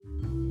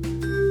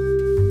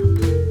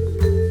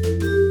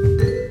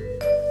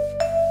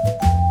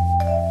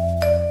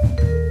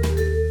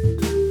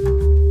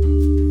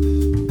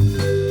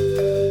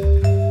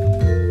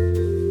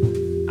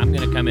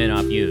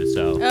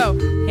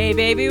Hey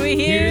baby, we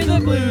hear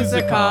the blues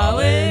are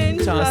calling.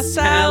 Toss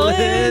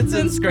salads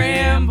and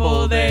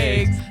scrambled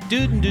eggs.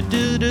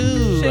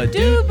 Doo-doo-doo-doo.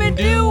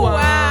 Shadooba-doo,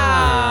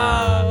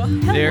 wow.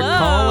 They're Hello.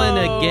 calling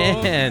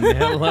again.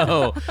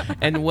 Hello.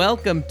 And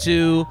welcome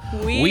to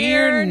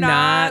We're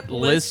Not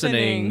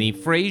Listening. the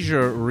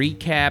Frasier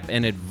Recap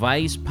and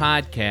Advice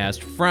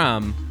podcast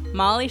from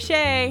Molly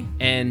Shea.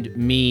 and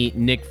me,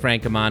 Nick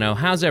Francomano.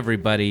 How's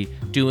everybody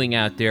doing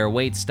out there?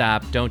 Wait,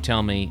 stop. Don't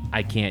tell me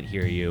I can't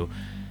hear you.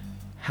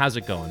 How's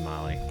it going,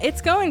 Molly? It's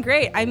going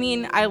great. I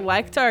mean, I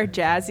liked our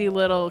jazzy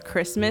little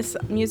Christmas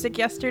music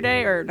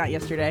yesterday, or not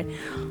yesterday,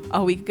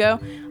 a week ago.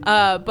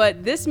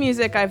 But this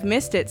music, I've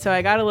missed it, so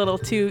I got a little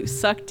too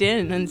sucked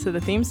in into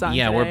the theme song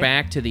Yeah, today. we're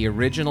back to the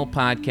original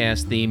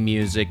podcast theme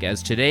music,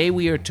 as today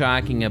we are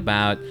talking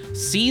about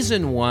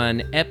Season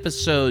 1,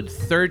 Episode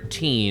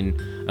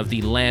 13 of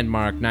the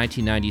landmark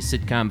 1990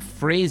 sitcom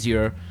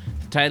Frasier.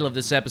 The title of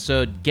this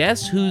episode,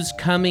 Guess Who's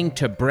Coming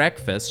to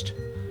Breakfast?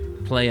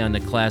 Play on the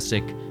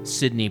classic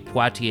Sidney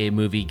Poitier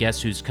movie,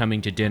 Guess Who's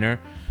Coming to Dinner?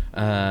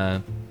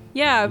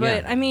 Yeah,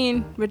 but I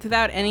mean,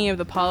 without any of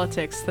the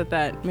politics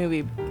that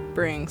movie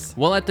brings.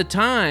 Well, at the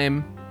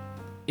time,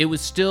 it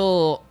was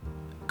still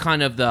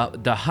kind of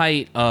the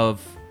height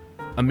of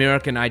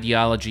American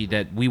ideology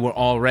that we were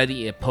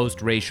already a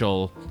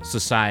post-racial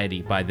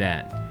society by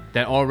then.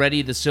 That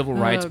already the civil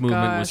rights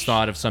movement was gosh.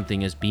 thought of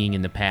something as being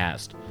in the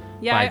past.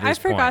 Yeah, by I this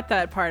point. forgot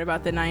that part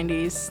about the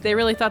 90s. They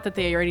really thought that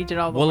they already did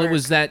all the work. Well, it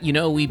was that,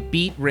 we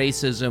beat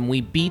racism,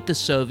 we beat the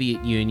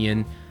Soviet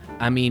Union.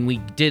 I mean, we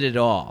did it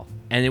all.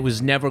 And it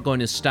was never going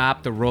to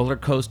stop. The roller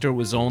coaster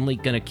was only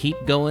going to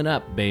keep going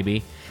up,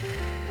 baby.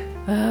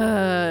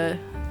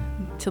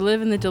 To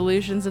live in the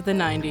delusions of the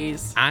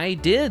 90s. I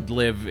did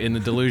live in the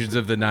delusions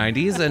of the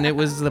 90s, and it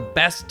was the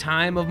best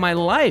time of my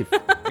life.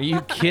 Are you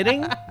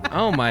kidding?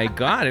 Oh, my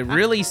God. It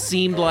really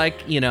seemed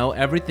like,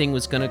 everything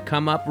was going to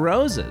come up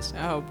roses.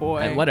 Oh, boy.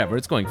 And whatever,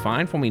 it's going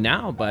fine for me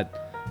now,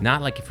 but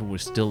not like if it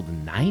was still the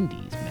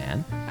 90s,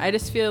 man. I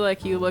just feel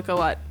like you look a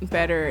lot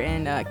better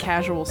in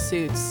casual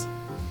suits.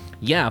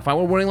 Yeah, if I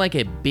were wearing like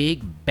a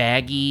big,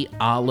 baggy,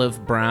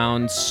 olive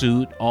brown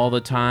suit all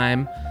the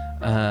time,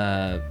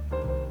 that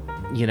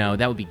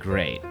would be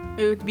great.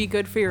 It would be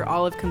good for your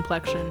olive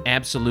complexion.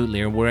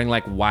 Absolutely. Or wearing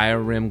like wire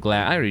rim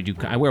glass. I already do.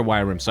 I wear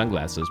wire rim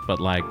sunglasses, but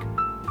like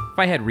if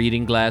I had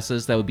reading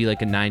glasses, that would be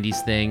like a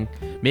 90s thing.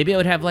 Maybe I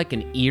would have like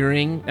an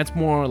earring. That's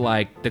more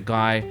like the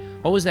guy.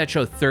 What was that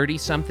show? 30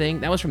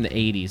 something? That was from the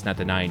 80s, not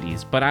the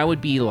 90s. But I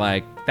would be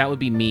like, that would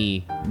be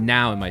me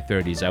now in my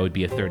 30s. I would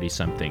be a 30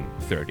 something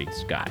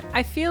 30s guy.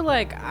 I feel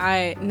like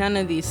none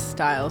of these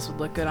styles would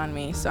look good on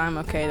me, so I'm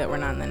okay that we're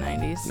not in the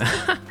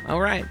 90s.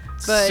 All right.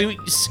 But-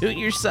 suit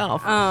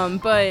yourself.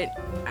 But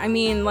I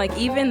mean, like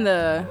even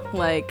the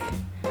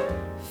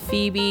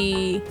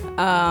Phoebe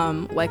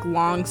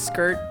long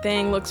skirt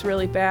thing looks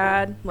really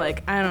bad.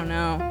 Like, I don't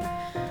know.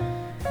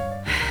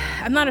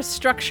 I'm not a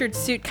structured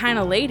suit kind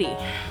of lady.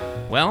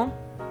 Well,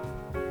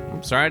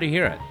 I'm sorry to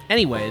hear it.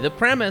 Anyway, the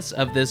premise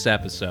of this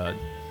episode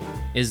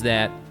is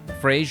that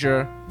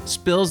Frasier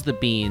spills the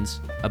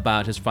beans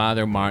about his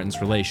father Martin's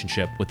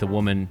relationship with the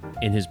woman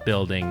in his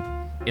building,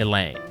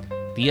 Elaine.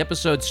 The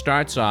episode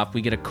starts off,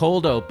 we get a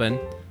cold open,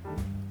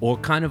 or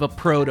kind of a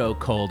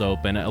proto-cold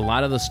open. A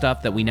lot of the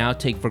stuff that we now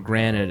take for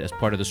granted as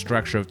part of the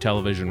structure of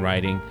television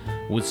writing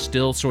was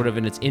still sort of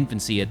in its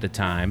infancy at the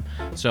time.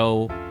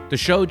 So the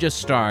show just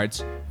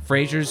starts.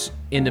 Frasier's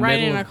in the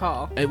Writing middle. a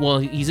call. Well,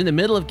 he's in the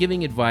middle of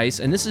giving advice,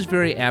 and this is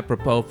very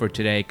apropos for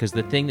today because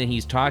the thing that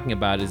he's talking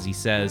about is he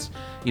says,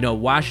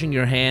 washing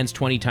your hands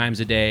 20 times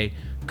a day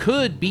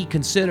could be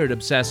considered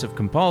obsessive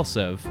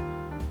compulsive,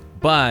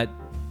 but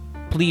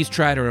please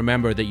try to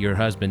remember that your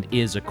husband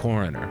is a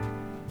coroner.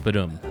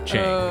 Ba-dum,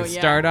 ching. Oh, yeah.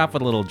 Start off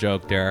with a little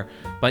joke there,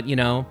 but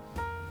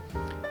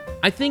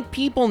I think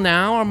people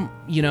now are,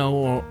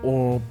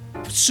 or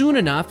soon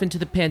enough into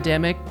the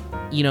pandemic,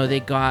 they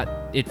got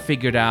it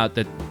figured out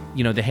that,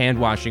 the hand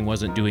washing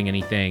wasn't doing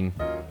anything,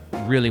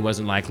 really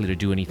wasn't likely to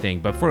do anything.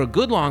 But for a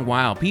good long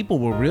while, people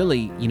were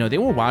really, they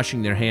were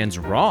washing their hands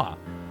raw.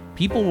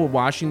 People were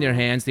washing their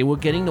hands. They were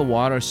getting the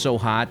water so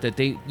hot that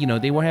they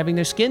were having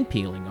their skin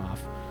peeling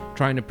off,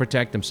 trying to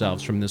protect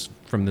themselves from this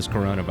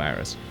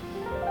coronavirus.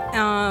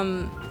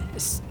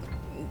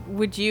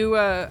 Would you,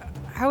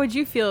 how would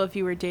you feel if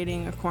you were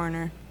dating a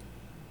coroner?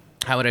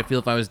 How would I feel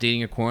if I was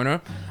dating a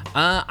coroner?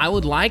 I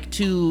would like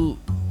to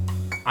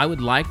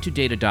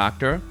date a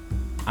doctor.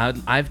 I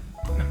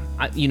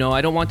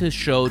don't want this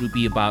show to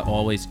be about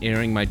always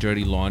airing my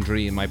dirty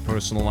laundry in my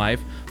personal life,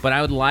 but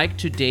I would like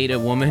to date a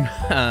woman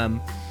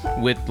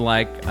with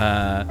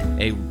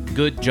a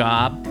good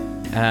job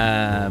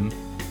and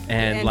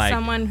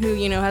someone who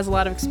has a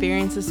lot of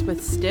experiences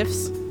with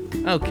stiffs.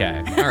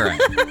 Okay, all right.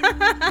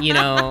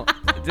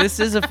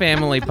 This is a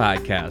family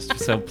podcast,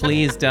 so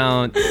please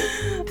don't.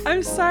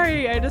 I'm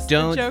sorry, the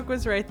joke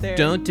was right there.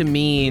 Don't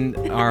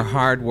demean our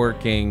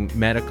hardworking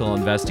medical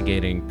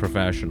investigating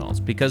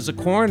professionals, because the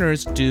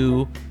coroners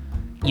do,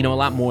 a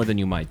lot more than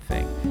you might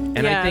think.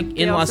 And Yeah, I think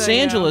they in Los also,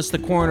 Angeles, the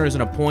coroner is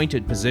an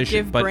appointed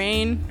position. Give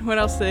brain. What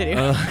else do they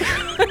do?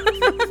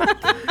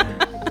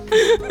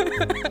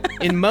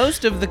 In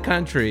most of the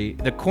country,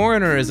 the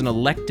coroner is an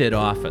elected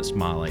office,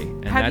 Molly.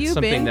 And Have that's you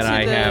something been that to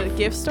I the have.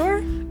 gift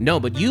store? No,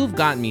 but you've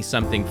gotten me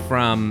something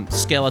from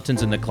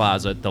Skeletons in the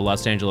Closet, the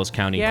Los Angeles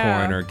County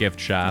Coroner gift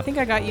I shop. think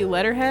I got you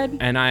letterhead.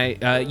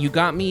 And you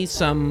got me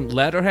some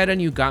letterhead,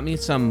 and you got me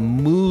some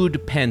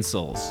mood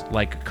pencils,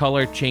 like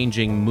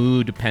color-changing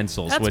mood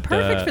pencils That's with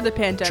perfect for the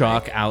pandemic.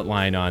 chalk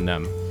outline on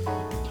them.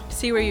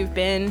 See where you've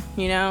been,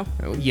 you know?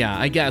 Yeah,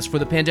 I guess for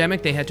the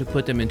pandemic they had to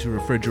put them into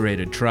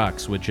refrigerated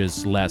trucks, which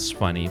is less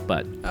funny,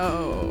 but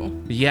Oh.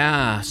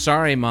 yeah,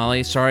 sorry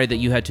Molly, sorry that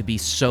you had to be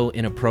so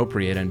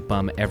inappropriate and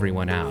bum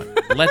everyone out.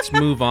 Let's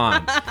move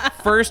on.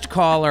 First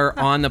caller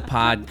on the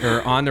pod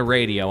or on the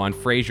radio on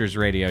Frasier's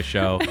radio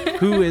show.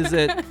 Who is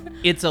it?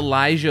 It's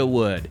Elijah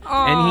Wood.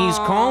 And he's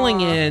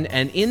calling in,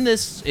 and in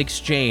this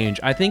exchange,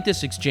 I think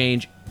this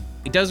exchange,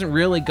 it doesn't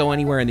really go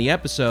anywhere in the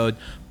episode,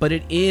 but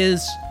it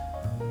is,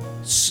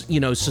 you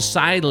know,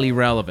 societally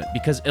relevant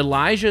because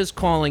Elijah is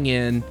calling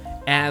in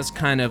as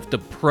kind of the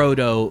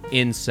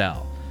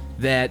proto-incel.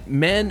 That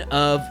men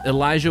of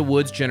Elijah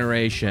Wood's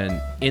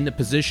generation, in the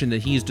position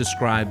that he's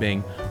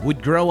describing,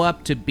 would grow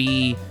up to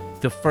be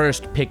the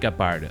first pickup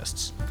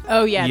artists.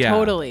 Oh, yeah,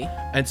 totally.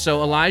 And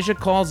so Elijah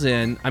calls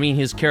in. I mean,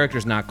 his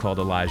character's not called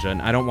Elijah,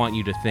 and I don't want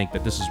you to think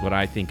that this is what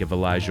I think of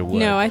Elijah Wood.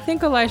 No, I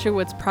think Elijah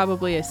Wood's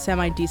probably a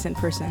semi-decent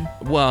person.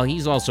 Well,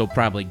 he's also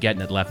probably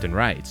getting it left and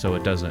right, so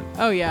it doesn't.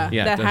 Oh, yeah.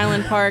 Yeah, That the-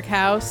 Highland Park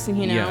house,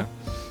 you know. Yeah.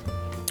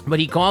 But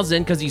he calls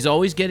in because he's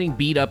always getting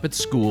beat up at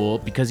school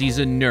because he's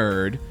a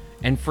nerd,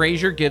 and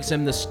Frasier gives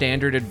him the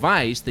standard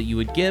advice that you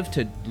would give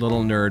to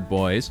little nerd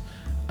boys,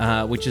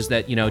 which is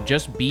that, you know,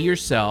 just be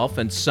yourself,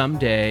 and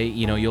someday,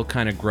 you know, you'll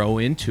kind of grow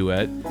into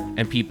it,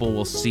 and people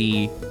will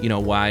see, you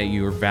know, why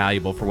you're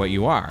valuable for what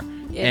you are.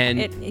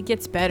 It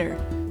gets better.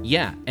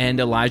 Yeah, and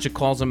Elijah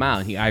calls him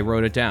out. I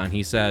wrote it down.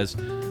 He says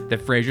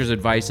that Frasier's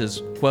advice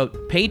is,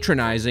 quote,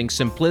 patronizing,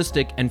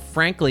 simplistic, and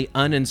frankly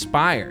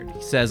uninspired.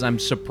 He says, I'm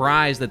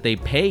surprised that they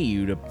pay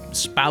you to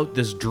spout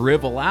this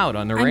drivel out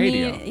on the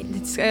radio. I mean,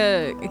 it's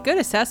a good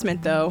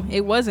assessment, though.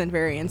 It wasn't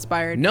very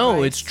inspired. No,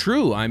 advice. it's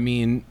true. I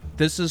mean,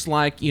 this is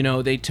like, you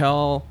know, they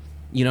tell,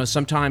 you know,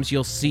 sometimes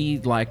you'll see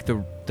like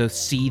the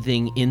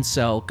seething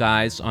incel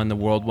guys on the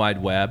World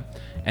Wide Web,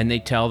 and they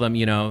tell them,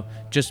 you know,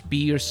 just be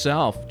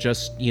yourself,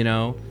 just, you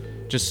know,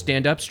 just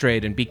stand up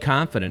straight and be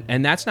confident.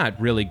 And that's not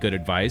really good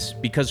advice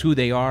because who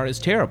they are is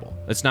terrible.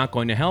 It's not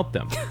going to help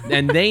them.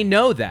 And they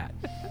know that.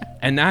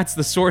 And that's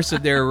the source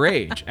of their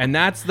rage. And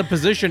that's the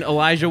position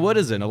Elijah Wood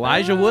is in.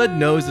 Elijah Wood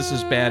knows this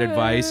is bad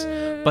advice,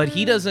 but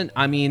he doesn't,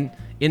 I mean,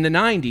 in the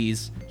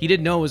 90s, he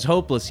didn't know it was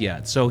hopeless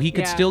yet. So he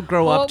could still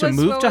grow up to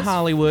move to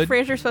Hollywood.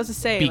 Frasier supposed to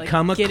say?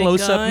 Become like, a get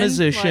close-up gun?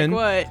 musician.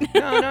 Like what?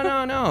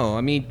 No.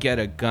 I mean, get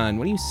a gun.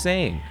 What are you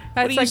saying?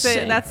 That's like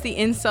that's the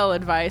incel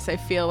advice, I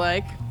feel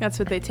like. That's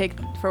what they take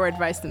for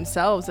advice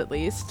themselves, at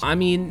least. I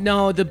mean,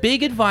 no, the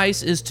big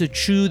advice is to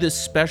chew this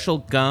special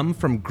gum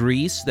from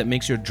Greece that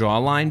makes your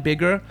jawline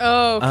bigger.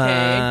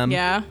 Okay,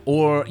 yeah.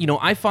 Or, you know,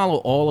 I follow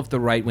all of the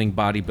right-wing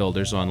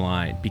bodybuilders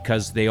online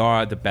because they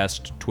are the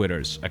best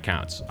Twitter's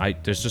accounts.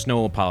 There's just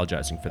no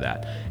apologizing for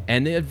that.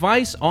 And the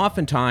advice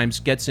oftentimes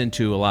gets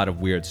into a lot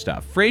of weird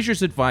stuff.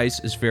 Frasier's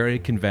advice is very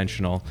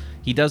conventional.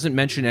 He doesn't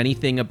mention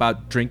anything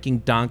about drinking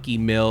donkey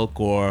milk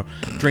or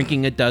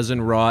drinking a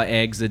dozen raw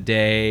eggs a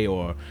day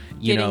or,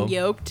 you know. Getting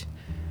yoked.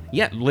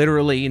 Yeah,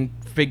 literally and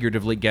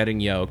figuratively getting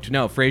yoked.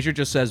 No, Frasier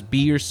just says, be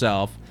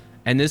yourself.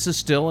 And this is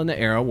still in the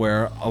era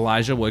where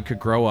Elijah Wood could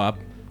grow up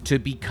to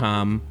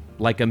become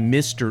like a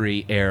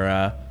mystery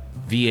era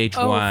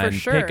VH1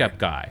 sure. pickup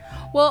guy.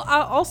 Well,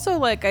 I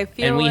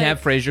feel And we like,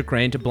 have Frasier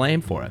Crane to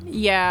blame for it.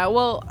 Yeah,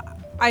 well,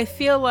 I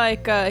feel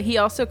like he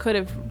also could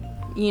have,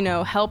 you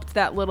know, helped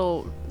that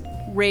little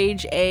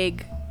rage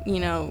egg, you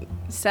know,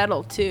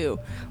 settle too.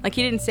 Like,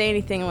 he didn't say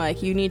anything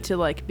like, you need to,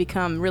 like,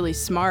 become really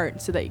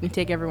smart so that you can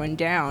take everyone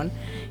down.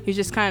 He's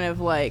just kind of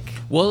like...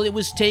 Well, it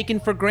was taken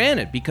for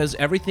granted because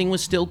everything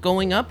was still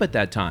going up at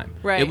that time.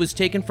 Right. It was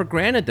taken for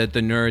granted that the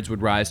nerds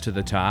would rise to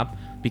the top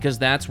because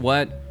that's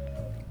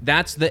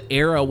the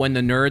era when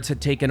the nerds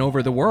had taken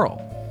over the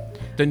world.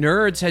 The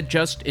nerds had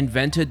just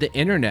invented the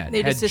internet.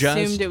 They just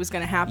assumed it was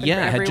going to happen for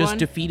everyone. Had just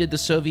defeated the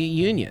Soviet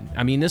Union.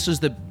 I mean, this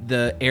was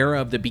the era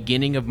of the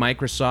beginning of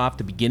Microsoft,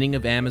 the beginning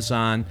of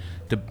Amazon,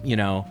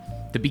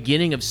 the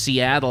beginning of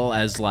Seattle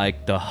as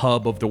like the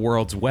hub of the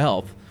world's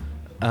wealth.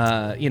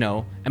 I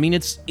mean,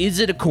 is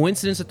it a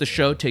coincidence that the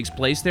show takes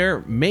place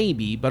there?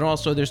 Maybe, but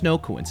also there's no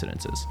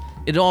coincidences.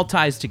 It all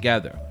ties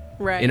together.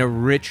 Right. In a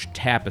rich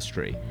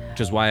tapestry,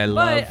 which is why I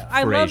love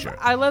Frasier.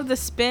 I love the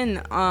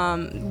spin.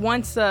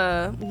 Once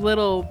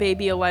little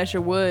baby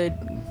Elijah Wood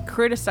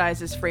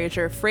criticizes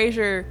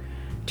Frasier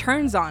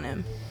turns on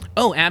him.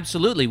 Oh,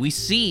 absolutely. We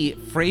see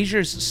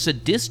Frasier's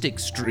sadistic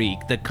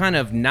streak, the kind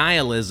of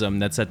nihilism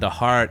that's at the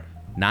heart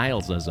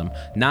Nihilism.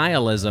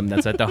 Nihilism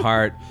that's at the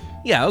heart.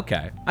 Yeah,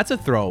 okay. That's a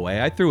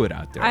throwaway. I threw it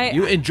out there.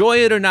 You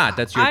enjoy it or not,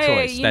 that's your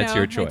choice. That's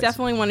your choice. I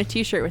definitely want a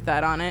t-shirt with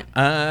that on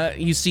it.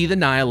 You see the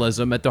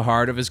nihilism at the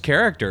heart of his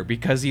character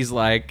because he's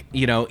like,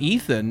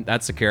 Ethan,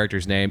 that's the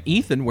character's name.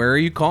 Ethan, where are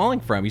you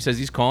calling from? He says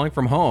he's calling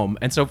from home.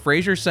 And so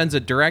Frasier sends a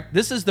direct,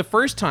 this is the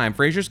first time,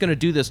 Frasier's going to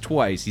do this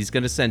twice. He's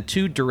going to send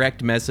 2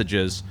 direct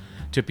messages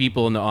to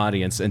people in the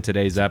audience in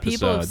today's episode.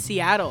 People of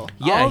Seattle.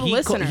 Yeah, all the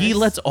listeners. He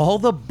lets all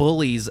the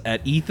bullies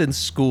at Ethan's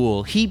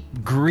school, he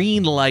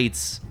green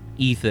lights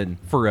Ethan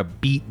for a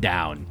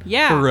beatdown.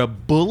 Yeah. For a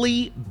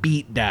bully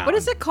beatdown. What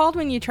is it called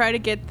when you try to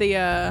get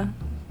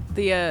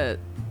the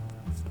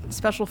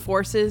special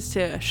forces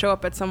to show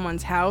up at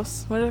someone's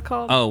house? What is it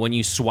called? Oh, when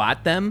you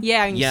SWAT them?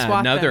 Yeah,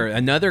 SWAT them.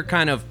 Another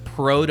kind of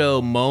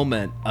proto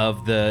moment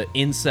of the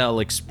incel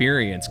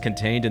experience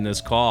contained in this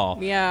call.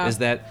 Yeah. Is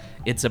that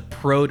it's a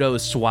proto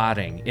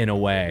swatting in a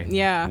way.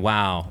 Yeah.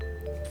 Wow.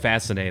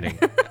 Fascinating.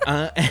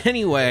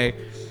 Anyway,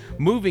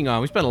 moving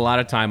on. We spent a lot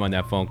of time on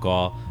that phone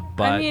call.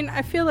 But, I mean,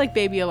 I feel like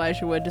Baby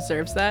Elijah Wood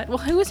deserves that. Well,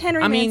 who is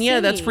Henry Mancini? Yeah,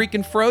 that's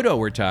freaking Frodo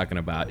we're talking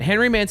about.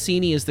 Henry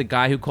Mancini is the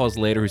guy who calls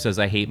later who says,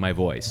 I hate my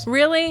voice.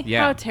 Really?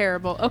 Yeah. How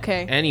terrible.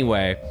 Okay.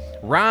 Anyway,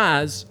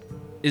 Roz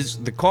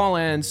the call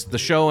ends, the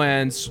show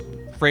ends,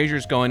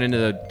 Frasier's going into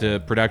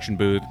the production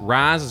booth.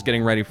 Roz is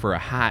getting ready for a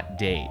hot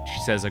date.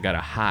 She says, I got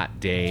a hot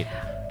date.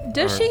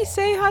 Does she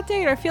say hot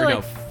date? I feel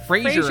like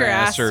Frasier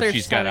asks her if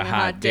she's got a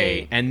hot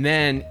date. And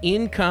then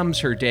in comes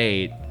her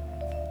date.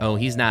 Oh,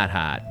 he's not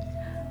hot.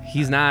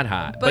 He's not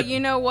hot. But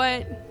you know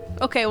what?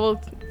 Okay, well,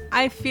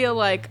 I feel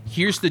like...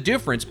 Here's the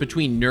difference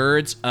between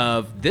nerds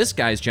of this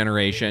guy's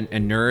generation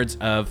and nerds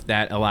of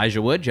that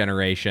Elijah Wood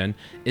generation,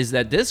 is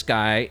that this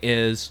guy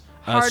is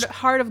a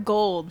Heart of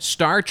gold.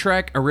 Star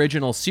Trek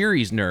original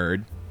series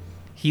nerd.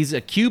 He's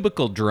a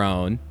cubicle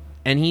drone,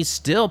 and he's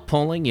still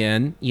pulling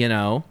in,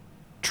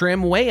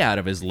 trim way out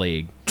of his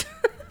league.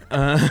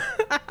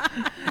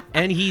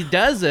 And he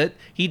does it.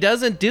 He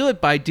doesn't do it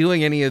by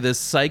doing any of this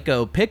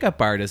psycho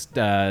pickup artist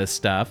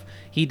stuff.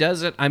 He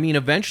does it. I mean,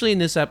 eventually in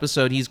this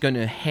episode, he's going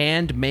to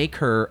hand make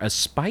her a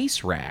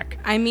spice rack.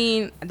 I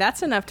mean,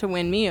 that's enough to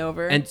win me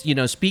over. And,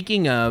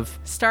 speaking of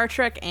Star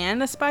Trek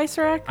and a spice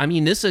rack? I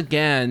mean, this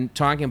again,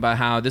 talking about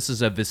how this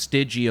is a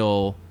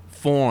vestigial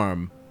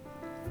form,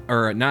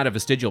 or not a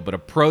vestigial, but a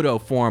proto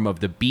form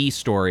of the B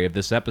story of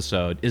this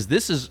episode,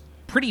 this is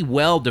pretty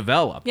well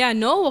developed. Yeah,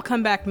 Noel will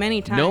come back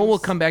many times. Noel will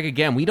come back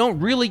again. We don't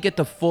really get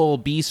the full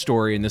B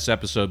story in this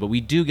episode, but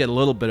we do get a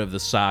little bit of the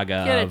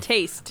saga a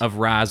taste of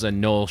Roz and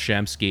Noel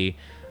Shemsky,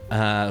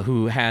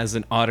 who has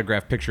an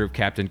autographed picture of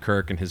Captain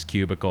Kirk in his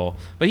cubicle.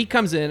 But he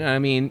comes in, I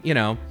mean,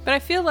 But I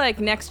feel like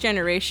next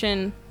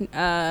generation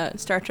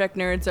Star Trek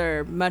nerds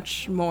are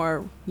much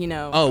more,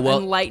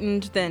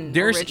 enlightened than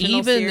there's original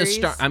even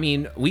series. I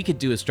mean, we could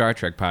do a Star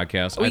Trek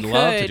podcast. I'd We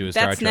love to could. do a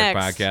Star That's Trek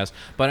next. podcast.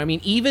 But I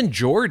mean, even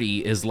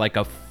Geordi is like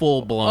a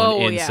full-blown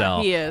incel.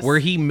 Yeah, he is. Where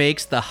he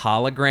makes the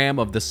hologram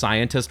of the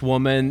scientist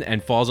woman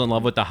and falls in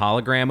love with the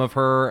hologram of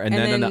her. And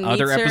then in the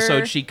other meets her.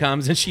 episode, she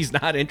comes and she's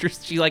not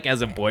interested. She like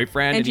has a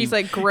boyfriend. And she's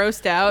like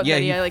grossed out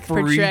that he like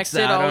freaks projected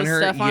out all on his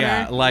her. stuff on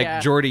Yeah, her. like,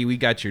 Geordi, we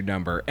got your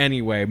number.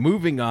 Anyway,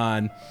 moving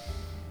on.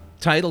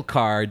 Title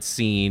card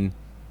scene.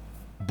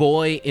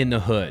 Boy in the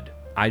Hood.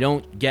 I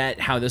don't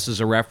get how this is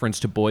a reference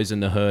to Boys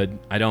in the Hood.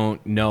 I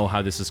don't know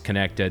how this is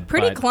connected.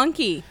 Pretty but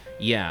clunky.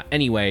 Yeah.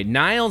 Anyway,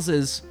 Niles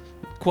is,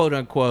 quote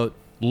unquote,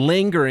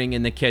 lingering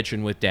in the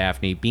kitchen with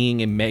Daphne,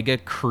 being a mega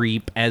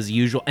creep as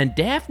usual. And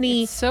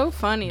Daphne... It's so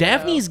funny,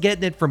 Daphne's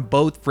getting it from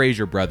both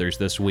Frasier brothers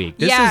this week.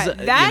 This Yeah,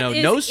 is, that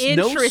is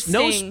no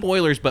interesting.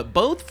 spoilers, but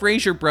both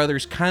Frasier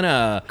brothers kind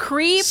of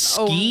Creep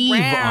skeeve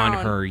around.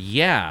 on her.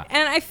 Yeah.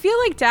 And I feel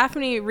like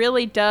Daphne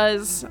really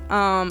does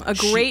a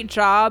great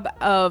job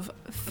of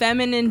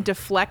feminine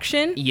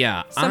deflection.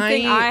 Yeah.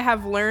 Something I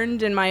have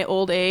learned in my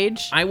old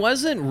age. I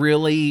wasn't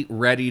really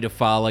ready to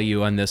follow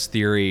you on this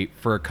theory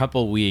for a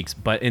couple weeks,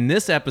 but in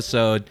this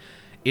episode,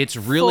 it's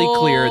really Full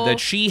clear that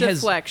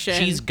deflection.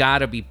 she's got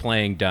to be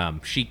playing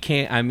dumb. She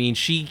can't. I mean,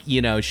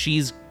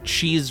 she's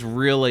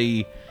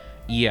really,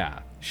 yeah.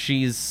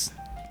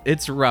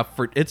 It's rough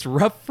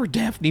for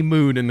Daphne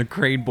Moon in the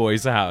Crane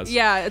Boys' house.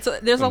 Yeah,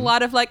 there's a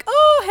lot of like,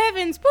 oh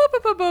heavens, boop,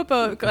 boop, boop,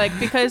 boop, boop, like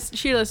because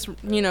she just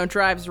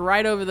drives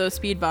right over those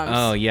speed bumps.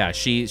 Oh yeah,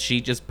 she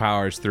just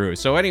powers through.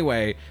 So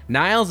anyway,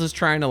 Niles is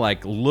trying to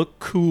like look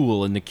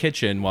cool in the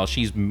kitchen while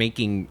she's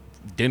making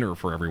dinner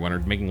for everyone or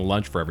making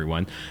lunch for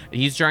everyone.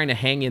 He's trying to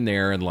hang in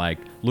there and like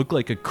look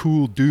like a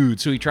cool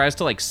dude. So he tries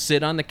to like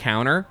sit on the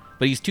counter,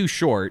 but he's too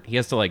short. He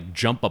has to like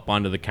jump up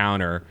onto the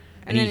counter.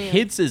 And he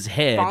hits his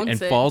head and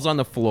falls on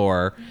the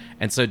floor.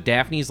 And so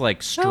Daphne's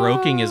like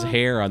stroking his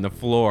hair on the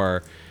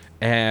floor.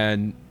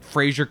 And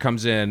Frasier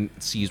comes in,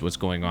 sees what's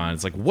going on.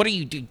 It's like, what do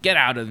you do? Get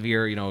out of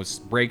here,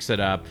 breaks it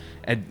up.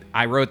 And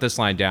I wrote this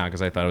line down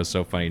because I thought it was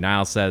so funny.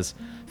 Niles says,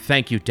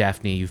 "Thank you,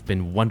 Daphne. You've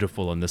been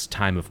wonderful in this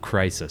time of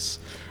crisis."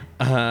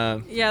 Yeah,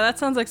 that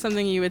sounds like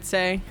something you would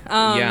say.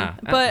 Yeah.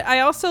 But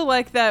I also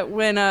like that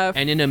when...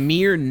 And in a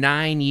mere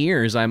 9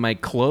 years, I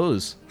might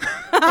close.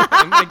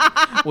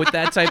 I with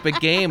that type of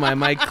game, I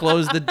might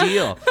close the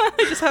deal.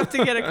 I just have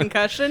to get a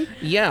concussion.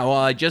 Yeah, well,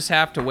 I just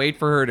have to wait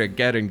for her to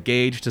get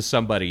engaged to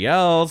somebody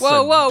else.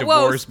 Whoa, and whoa,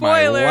 divorce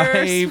spoilers. my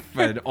wife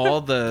and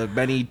all the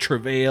many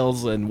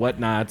travails and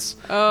whatnots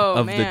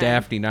of the man.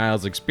 Daphne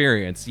Niles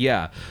experience.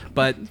 Yeah,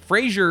 but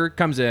Frasier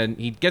comes in,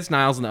 he gets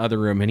Niles in the other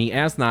room, and he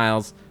asks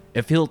Niles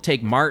if he'll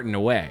take Martin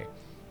away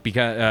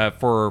because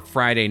for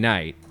Friday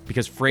night.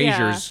 Because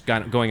Frasier's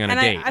going on a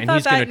date, and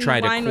he's going to try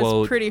to line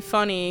quote, was pretty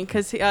funny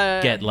because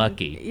 "Get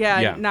lucky."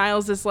 Yeah,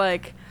 Niles is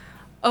like,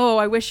 "Oh,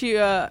 I wish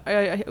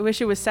I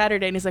wish it was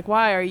Saturday," and he's like,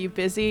 "Why? Are you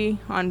busy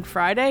on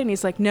Friday?" And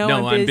he's like,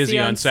 "No, I'm busy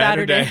on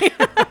Saturday."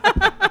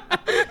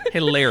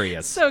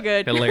 Hilarious. So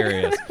good.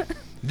 Hilarious.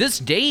 This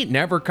date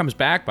never comes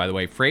back, by the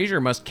way.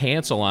 Frasier must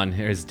cancel on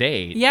his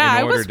date. Yeah, in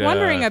I was order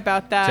wondering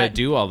about that. to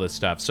do all this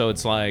stuff. So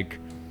it's like.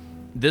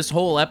 This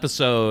whole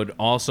episode,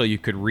 also, you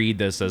could read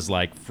this as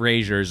like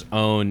Frasier's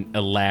own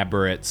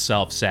elaborate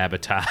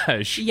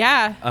self-sabotage.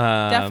 Yeah,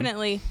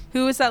 definitely.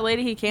 Who was that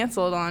lady he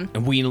canceled on?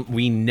 And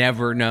we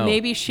never know.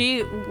 Maybe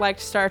she liked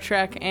Star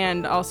Trek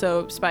and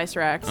also Spice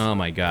Racks. Oh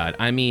my God.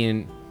 I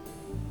mean,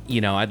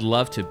 I'd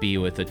love to be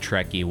with a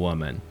Trekkie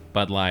woman,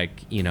 but one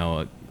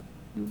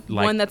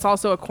that's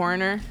also a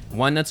coroner.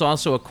 One that's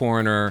also a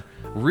coroner.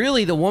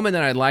 Really, the woman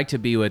that I'd like to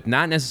be with,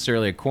 not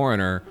necessarily a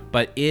coroner,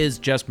 but is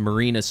just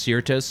Marina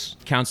Sirtis,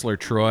 Counselor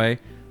Troy.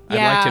 I'd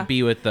like to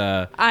be with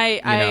the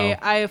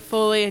I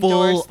fully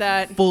endorse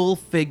that.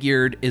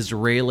 Full-figured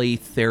Israeli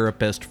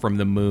therapist from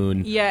the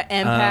moon. Yeah,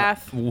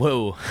 empath.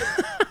 Whoa.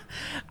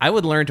 I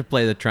would learn to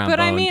play the trombone. But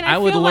I mean, I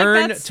would feel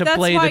learn like to that's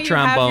play why the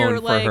trombone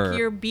you have for her.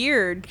 your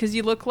beard, because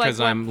you look like Because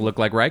I look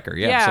like Riker.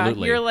 Yeah,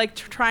 absolutely. You're like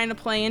trying to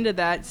play into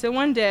that. So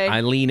one day, I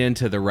lean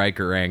into the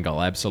Riker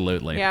angle.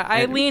 Absolutely. Yeah,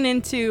 I lean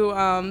into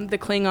the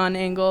Klingon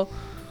angle,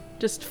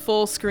 just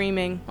full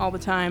screaming all the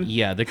time.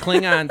 Yeah, the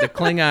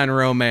Klingon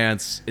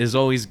romance is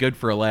always good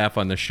for a laugh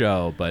on the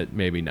show, but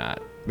maybe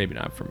not. Maybe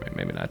not for me.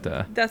 Maybe not.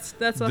 That's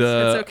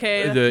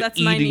okay. That's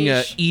my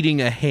niche.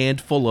 Eating a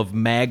handful of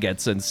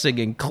maggots and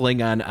singing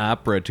Klingon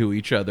opera to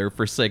each other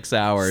for 6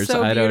 hours.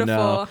 So I beautiful. don't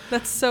know.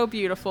 That's so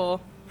beautiful.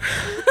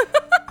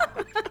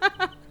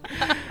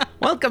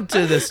 Welcome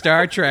to the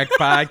Star Trek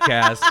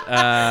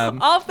podcast.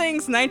 All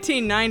things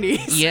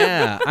 1990s.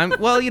 Yeah.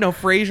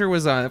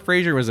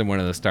 Frasier was in one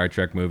of the Star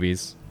Trek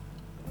movies.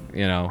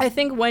 I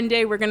think one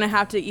day we're going to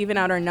have to even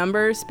out our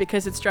numbers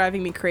because it's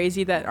driving me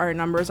crazy that our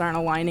numbers aren't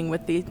aligning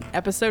with the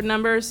episode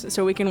numbers.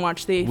 So we can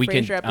watch the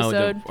Frasier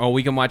episode.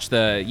 We can watch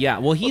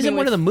well, he's in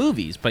one of the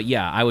movies, but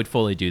yeah, I would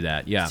fully do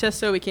that. Yeah. Just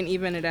so we can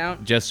even it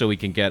out. Just so we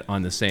can get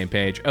on the same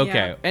page.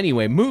 Okay. Yeah.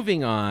 Anyway,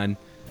 moving on.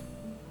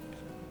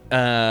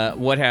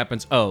 What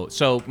happens? Oh,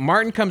 so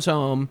Martin comes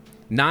home.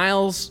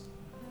 Niles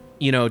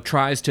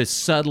tries to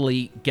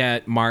subtly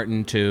get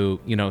Martin to,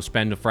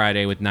 spend a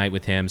Friday night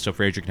with him so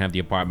Frasier can have the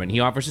apartment. He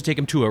offers to take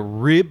him to a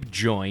rib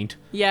joint.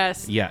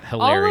 Yes. Yeah,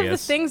 hilarious. All of the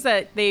things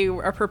that they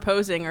are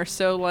proposing are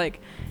so,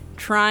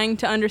 trying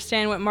to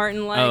understand what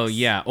Martin likes. Oh,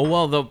 yeah. Oh,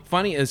 well, the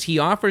funny is he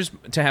offers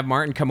to have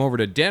Martin come over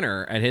to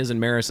dinner at his and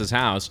Maris's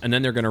house, and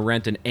then they're going to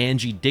rent an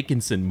Angie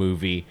Dickinson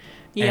movie.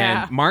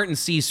 Yeah. And Martin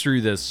sees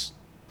through this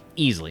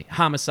easily.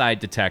 Homicide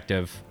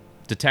Detective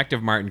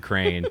Martin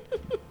Crane.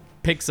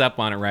 Picks up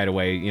on it right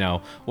away.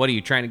 What are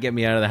you trying to get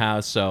me out of the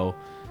house so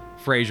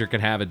Frasier could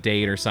have a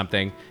date or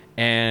something?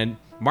 And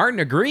Martin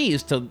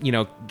agrees to,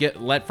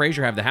 let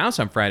Frasier have the house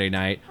on Friday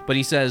night, but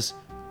he says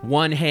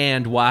one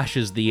hand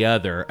washes the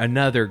other.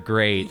 Another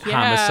great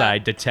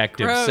homicide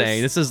detective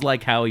saying. This is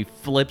like how he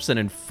flips an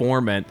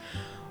informant.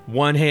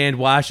 One hand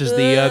washes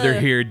the other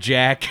here,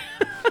 Jack.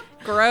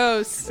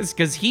 Gross. It's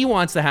because he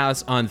wants the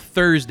house on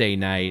Thursday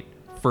night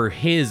for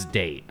his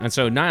date. And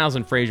so Niles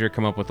and Frasier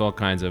come up with all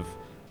kinds of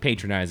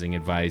patronizing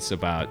advice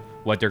about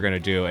what they're going to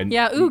do. And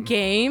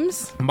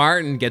games.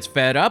 Martin gets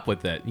fed up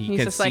with it.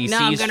 He's just like, no,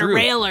 I'm going to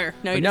rail her.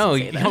 No,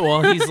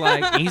 well,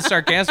 he's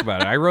sarcastic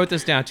about it. I wrote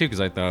this down too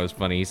because I thought it was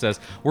funny. He says,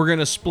 we're going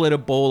to split a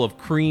bowl of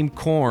cream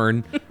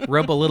corn,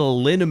 rub a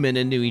little liniment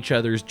into each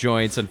other's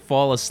joints, and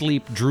fall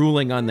asleep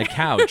drooling on the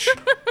couch.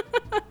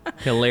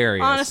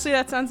 Hilarious. Honestly,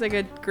 that sounds like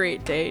a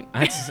great date.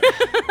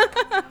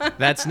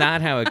 That's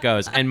not how it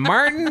goes. And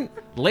Martin,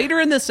 later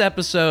in this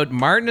episode,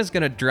 Martin is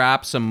going to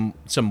drop some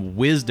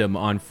wisdom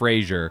on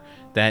Frasier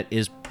that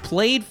is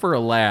played for a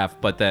laugh,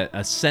 but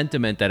a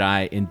sentiment that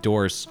I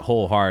endorse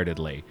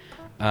wholeheartedly.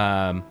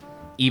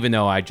 Even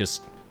though I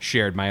just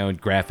shared my own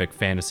graphic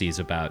fantasies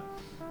about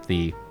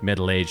the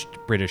middle-aged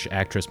British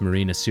actress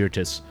Marina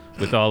Sirtis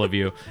with all of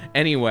you.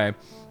 Anyway,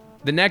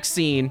 the next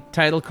scene,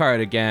 title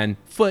card again,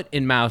 foot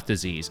and mouth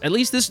disease. At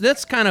least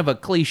that's kind of a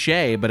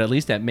cliche, but at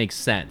least that makes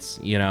sense,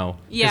 Yeah.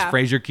 Because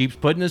Frasier keeps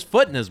putting his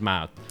foot in his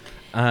mouth.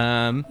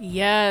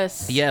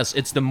 Yes. Yes,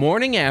 it's the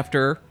morning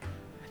after.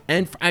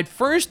 And at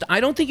first, I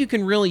don't think you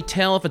can really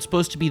tell if it's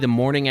supposed to be the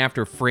morning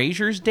after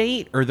Frasier's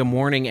date or the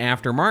morning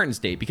after Martin's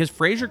date. Because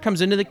Frasier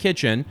comes into the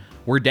kitchen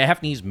where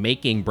Daphne's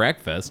making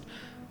breakfast.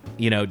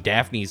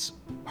 Daphne's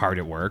hard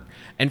at work,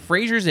 and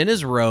Frasier's in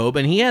his robe,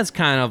 and he has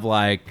kind of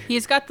like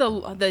he's got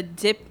the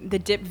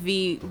dip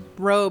V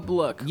robe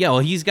look. Yeah, well,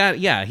 he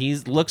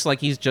looks like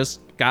he's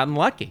just gotten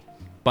lucky.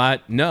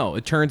 But no,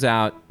 it turns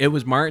out it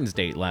was Martin's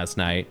date last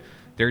night.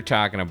 They're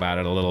talking about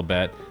it a little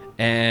bit.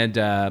 And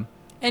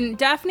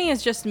Daphne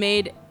has just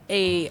made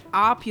a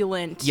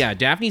opulent. yeah,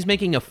 Daphne's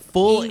making a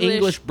full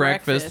English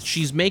breakfast.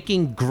 She's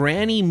making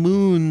Granny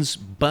Moon's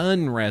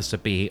bun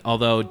recipe,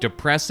 although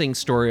depressing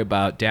story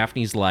about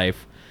Daphne's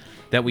life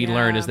that we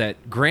learned is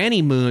that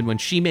Granny Moon, when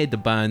she made the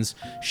buns,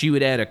 she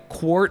would add a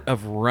quart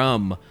of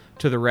rum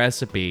to the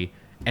recipe,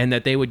 and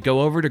that they would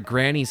go over to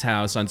Granny's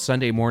house on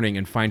Sunday morning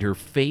and find her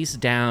face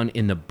down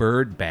in the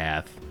bird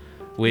bath,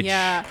 which...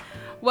 Yeah.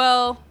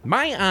 Well,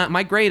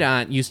 my great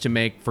aunt used to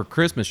make for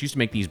Christmas. She used to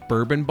make these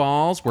bourbon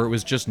balls where it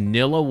was just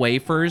Nilla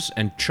wafers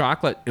and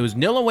chocolate. It was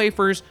Nilla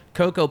wafers,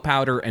 cocoa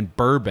powder, and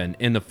bourbon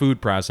in the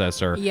food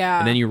processor. Yeah.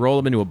 And then you roll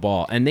them into a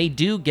ball, and they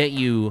do get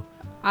you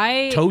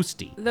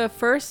toasty, the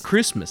first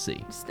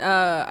Christmassy.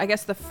 I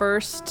guess the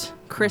first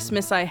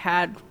Christmas I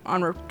had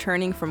on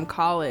returning from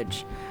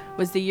college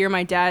was the year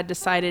my dad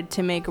decided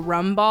to make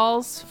rum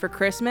balls for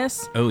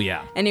Christmas. Oh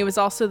yeah. And it was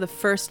also the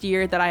first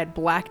year that I had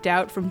blacked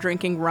out from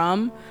drinking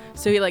rum.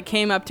 So he like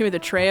came up to me with a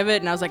tray of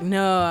it, and I was like,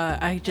 no,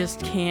 I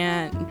just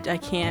can't. I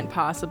can't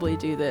possibly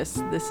do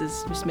this. This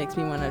is just makes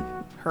me want to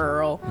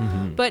hurl.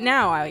 Mm-hmm. But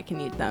now I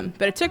can eat them.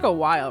 But it took a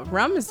while.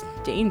 Rum is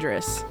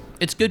dangerous.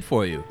 It's good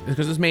for you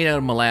because it's made out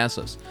of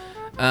molasses.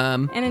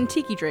 And in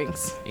tiki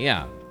drinks.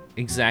 Yeah,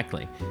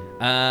 exactly.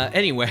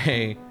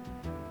 Anyway,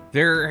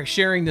 they're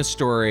sharing this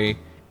story.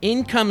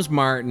 In comes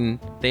Martin.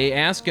 They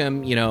ask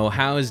him,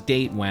 how his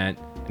date went.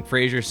 And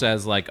Frasier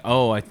says, like,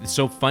 oh, it's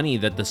so funny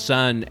that the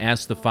son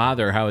asked the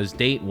father how his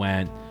date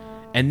went.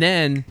 And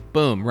then,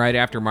 boom, right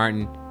after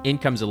Martin, in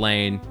comes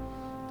Elaine,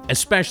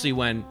 especially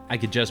when I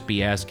could just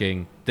be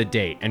asking the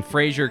date. And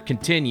Frasier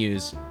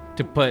continues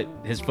to put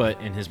his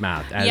foot in his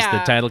mouth. As the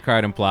title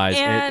card implies,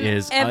 and it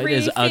is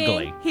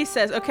ugly. He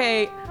says,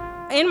 okay,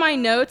 in my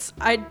notes,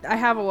 I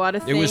have a lot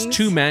of things. It was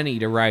too many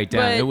to write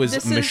down. It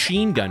was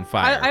machine gun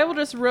fire. I will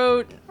just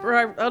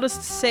I'll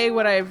just say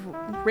what I've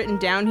written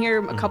down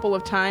here a couple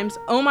of times.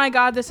 Oh my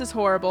God, this is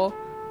horrible.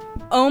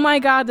 Oh my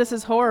God, this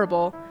is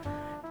horrible.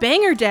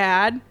 Banger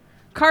Dad.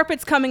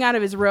 Carpet's coming out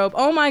of his robe.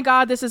 Oh my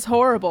God, this is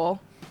horrible.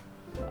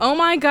 Oh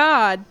my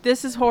God,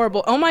 this is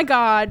horrible. Oh my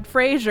God,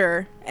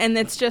 Frasier. And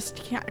it's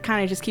just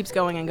kind of just keeps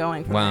going and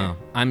going. Wow.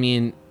 I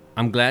mean,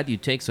 I'm glad you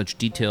take such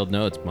detailed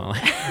notes, Molly.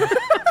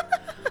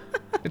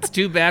 It's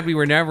too bad we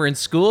were never in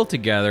school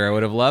together. I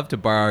would have loved to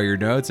borrow your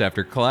notes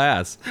after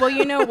class. Well,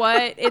 you know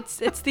what? It's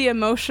the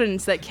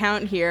emotions that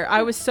count here.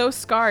 I was so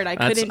scarred. I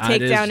couldn't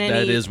take down any...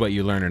 That is what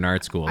you learn in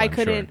art school, I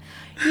couldn't...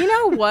 Sure. You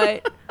know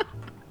what?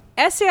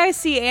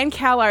 SAIC and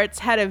CalArts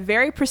had a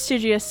very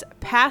prestigious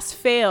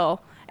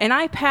pass-fail, and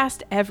I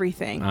passed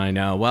everything. I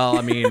know. Well,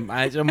 I mean,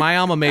 my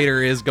alma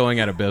mater is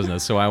going out of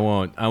business, so I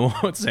won't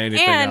say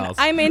anything else.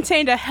 And I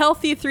maintained a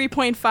healthy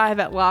 3.5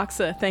 at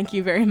LOXA. Thank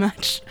you very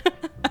much.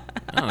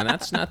 Oh,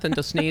 that's nothing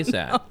to sneeze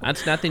at. No.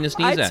 That's nothing to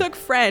sneeze at. I took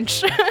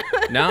French.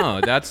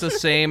 No, that's the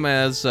same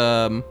as...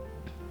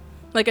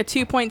 like a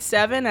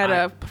 2.7 at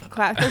a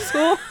classical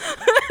school?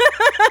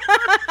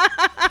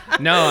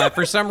 No,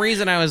 for some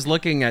reason I was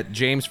looking at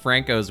James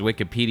Franco's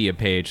Wikipedia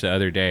page the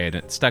other day, and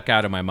it stuck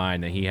out in my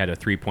mind that he had a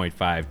 3.5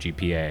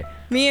 GPA.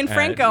 Me and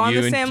Franco on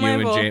the same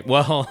level.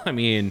 Well, I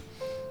mean...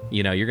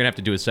 you're gonna have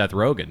to do a Seth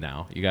Rogen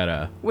now. You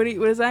gotta. What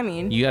does that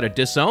mean? You gotta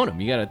disown him.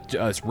 You gotta.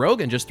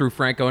 Rogen just threw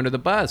Franco under the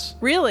bus.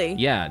 Really?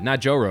 Yeah, not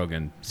Joe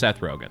Rogan,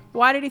 Seth Rogen.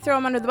 Why did he throw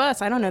him under the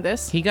bus? I don't know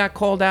this. He got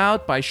called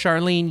out by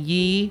Charlene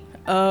Yee.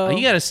 Oh.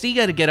 You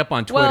gotta get up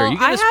on Twitter. Well,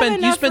 you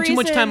spend too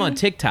much time on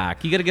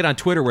TikTok. You gotta get on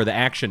Twitter where the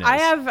action is. I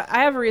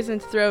have a reason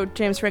to throw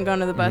James Franco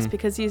under the bus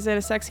because he's in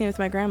a sex scene with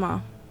my grandma.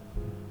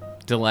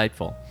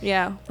 Delightful.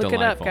 Yeah, look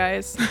it up,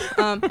 guys.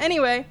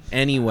 Anyway.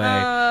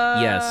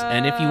 Yes.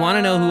 And if you want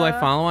to know who I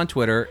follow on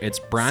Twitter, it's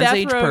Bronze Seth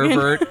Age Rogen.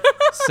 Pervert,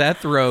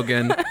 Seth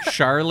Rogen,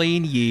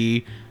 Charlene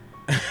Yee,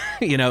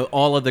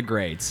 all of the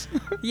greats.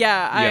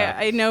 Yeah,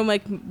 I know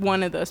like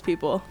one of those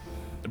people.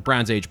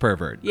 Bronze Age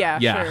Pervert. Yeah.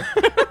 Sure.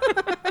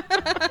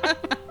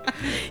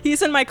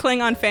 He's in my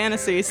Klingon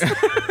fantasies.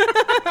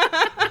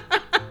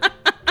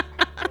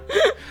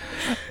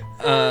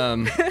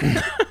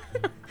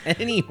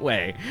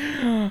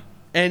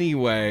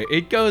 Anyway,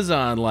 it goes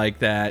on like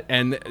that,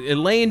 and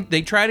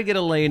they try to get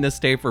Elaine to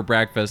stay for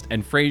breakfast,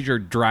 and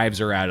Frasier drives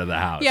her out of the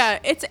house. Yeah,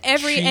 it's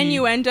every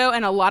innuendo,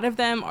 and a lot of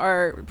them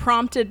are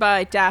prompted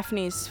by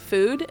Daphne's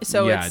food.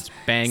 So it's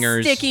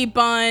bangers, sticky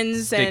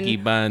buns.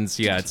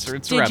 Yeah, it's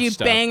did rough you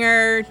stuff. bang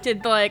her?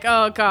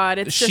 Oh God,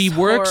 it's just she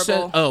works.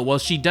 horrible.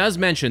 She does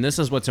mention, this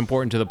is what's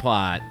important to the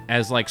plot,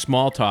 as like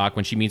small talk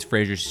when she meets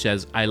Frasier. She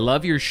says, "I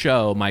love your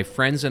show. My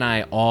friends and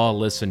I all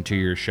listen to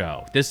your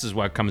show." This is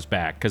what comes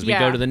back because we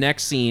go to the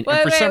next scene. Wait,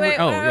 and for wait,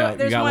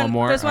 you got one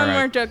more? There's All one right.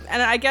 more joke.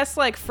 And I guess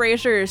like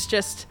Frasier is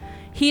just,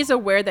 he's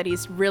aware that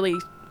he's really,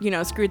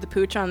 screwed the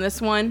pooch on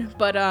this one.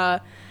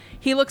 But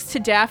he looks to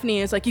Daphne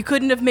and is like, you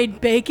couldn't have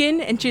made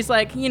bacon? And she's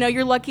like,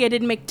 you're lucky I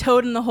didn't make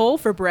toad in the hole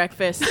for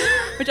breakfast.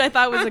 Which I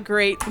thought was a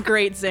great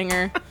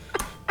zinger.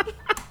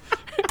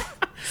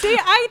 See,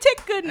 I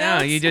take good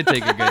notes. No, you did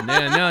take a good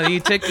note. No, you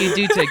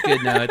do take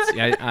good notes.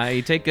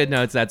 You take good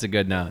notes. That's a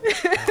good note.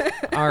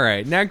 All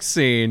right, next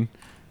scene.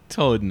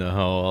 Toad in the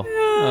hole.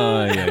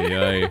 Ay, ay,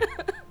 ay.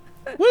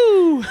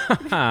 Woo!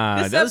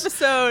 This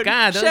episode,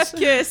 God, Chef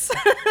Kiss.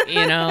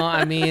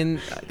 I mean,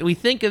 we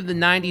think of the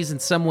 90s in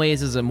some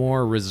ways as a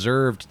more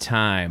reserved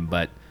time,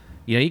 but,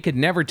 you could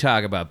never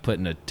talk about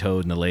putting a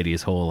toad in a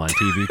lady's hole on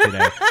TV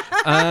today.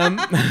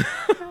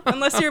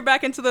 Unless you're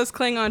back into those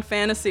Klingon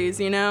fantasies,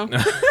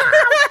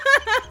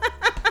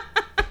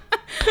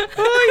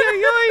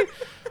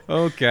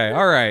 Okay,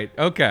 all right,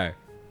 okay.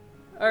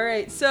 All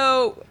right,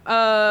 so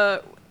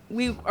are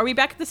we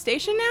back at the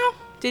station now?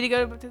 Did he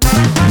go to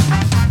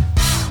the...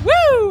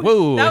 Woo!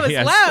 Woo! That was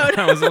yes, loud.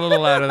 That was a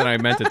little louder than I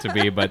meant it to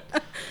be, but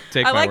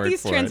take I my like word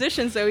these for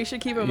transitions, so we should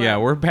keep them it. Yeah,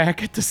 up. we're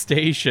back at the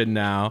station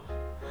now.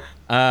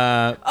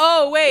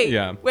 Oh, wait.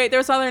 Yeah. Wait, there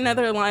was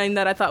another line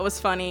that I thought was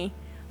funny.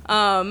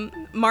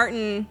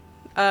 Martin,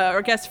 or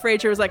I guess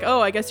Frasier was like,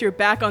 oh, I guess you're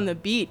back on the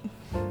beat.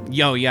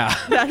 Yo, yeah.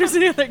 That was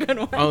another good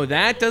one. Oh,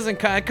 that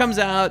doesn't... It comes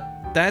out...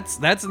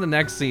 That's in the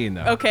next scene,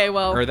 though. Okay,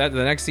 well... Or the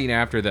next scene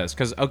after this.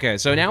 Because, okay,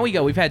 so now we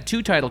go. We've had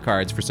 2 title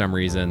cards for some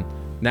reason.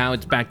 Now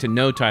it's back to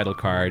no title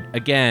card.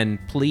 Again,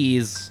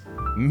 please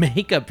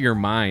make up your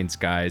minds,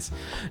 guys.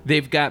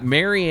 They've got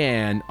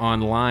Marianne on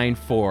line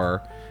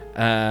 4.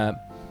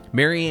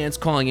 Marianne's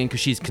calling in because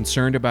she's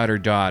concerned about her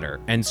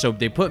daughter. And so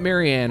they put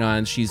Marianne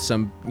on. She's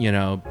some,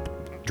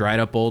 dried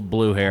up old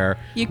blue hair.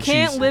 You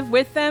can't live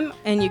with them,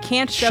 and you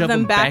can't shove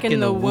them back in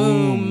the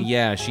womb.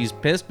 Yeah, she's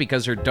pissed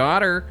because her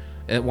daughter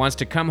wants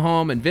to come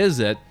home and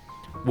visit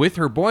with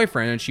her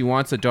boyfriend, and she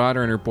wants the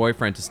daughter and her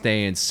boyfriend to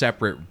stay in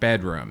separate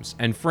bedrooms.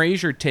 And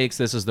Frasier takes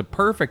this as the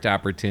perfect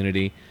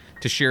opportunity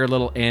to share a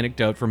little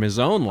anecdote from his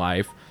own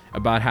life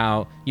about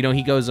how,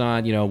 he goes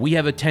on, we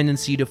have a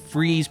tendency to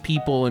freeze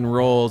people in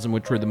roles in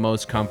which we're the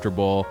most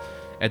comfortable,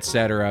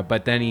 etc.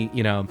 But then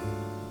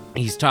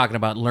he's talking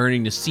about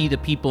learning to see the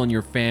people in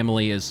your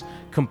family as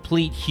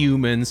complete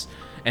humans.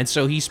 And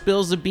so he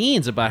spills the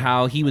beans about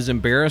how he was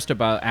embarrassed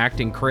about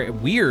acting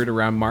weird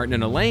around Martin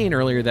and Elaine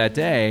earlier that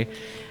day.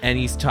 And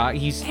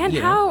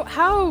And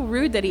how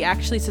rude that he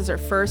actually says her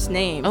first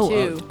name,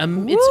 too.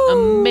 It's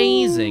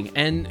amazing.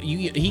 And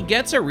he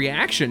gets a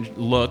reaction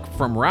look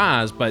from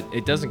Roz, but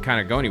it doesn't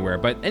kind of go anywhere.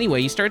 But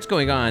anyway, he starts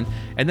going on,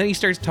 and then he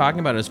starts talking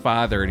about his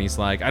father, and he's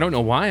like, I don't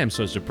know why I'm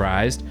so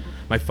surprised.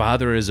 My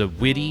father is a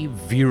witty,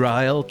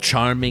 virile,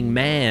 charming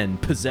man,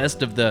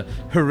 possessed of the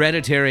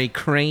hereditary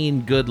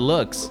Crane good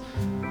looks.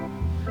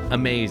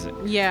 Amazing.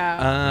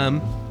 Yeah.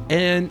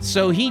 And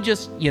so he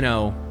just, he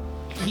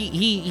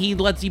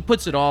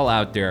puts it all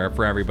out there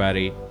for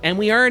everybody. And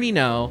we already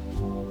know,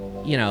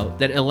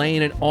 that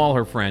Elaine and all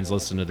her friends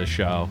listen to the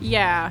show.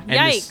 Yeah. And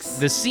Yikes.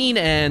 The scene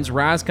ends,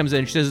 Roz comes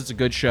in, she says it's a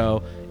good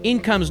show.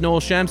 In comes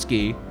Noel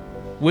Shemsky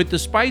with the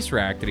spice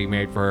rack that he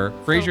made for her.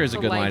 Frasier has a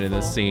good line in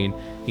this scene.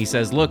 He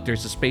says, look,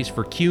 there's a space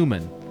for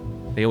cumin.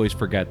 They always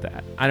forget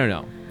that. I don't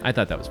know. I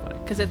thought that was funny.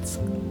 Because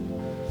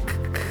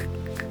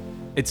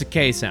It's a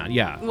K sound,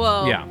 yeah.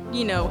 Well, yeah.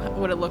 You know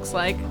what it looks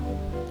like.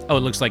 Oh,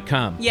 it looks like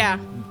cum. Yeah.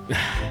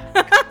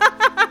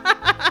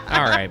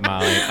 All right,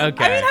 Molly.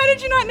 Okay. I mean, how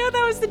did you not know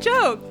that was the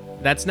joke?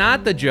 That's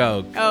not the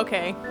joke.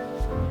 Okay.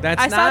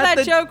 That's I not saw that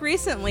the joke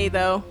recently,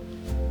 though.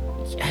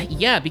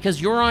 Yeah,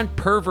 because you're on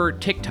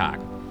pervert TikTok,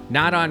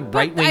 not on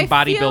right-wing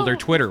bodybuilder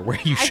Twitter,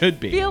 where you should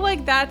be. I feel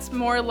like that's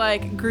more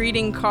like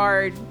greeting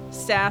card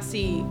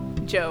sassy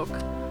joke.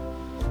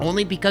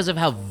 Only because of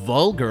how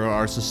vulgar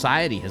our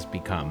society has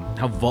become,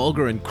 how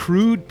vulgar and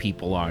crude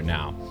people are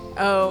now.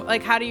 Oh,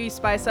 like how do you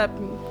spice up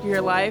your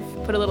life?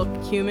 Put a little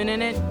cumin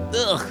in it?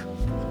 Ugh.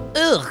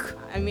 Ugh.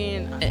 I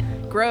mean,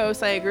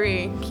 gross, I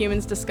agree.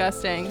 Cumin's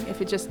disgusting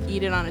if you just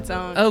eat it on its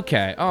own.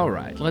 Okay, all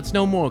right. Let's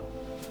no more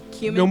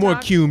Cumin more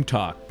talk? cume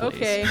talk, please.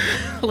 Okay.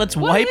 Let's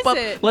What wipe is up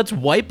it? let's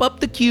wipe up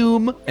the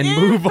cume and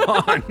move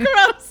on.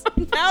 Gross.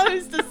 Now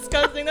it's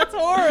disgusting. That's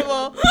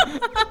horrible.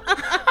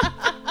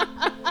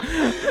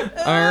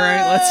 All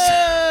right,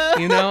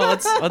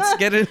 let's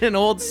get in an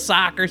old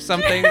sock or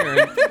something, or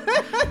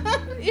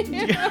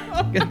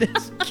get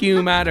this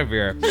cume out of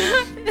here.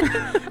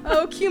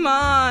 Oh,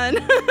 cumin.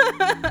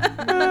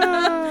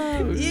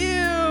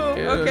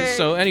 Ew. Okay.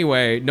 So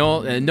anyway,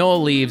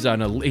 Noel leaves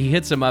he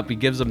hits him up. He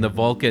gives him the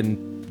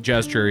Vulcan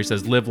gesture. He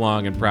says, "Live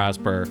long and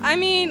prosper." I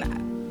mean,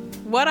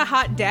 what a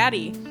hot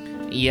daddy.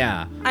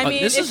 Yeah. I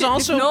mean, this if, is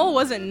also if Noel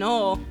wasn't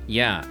Noel.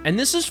 Yeah, and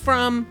this is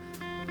from.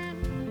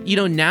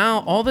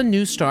 Now all the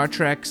new Star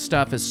Trek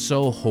stuff is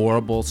so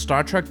horrible.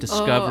 Star Trek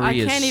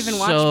Discovery I can't even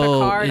watch so,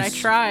 Picard. I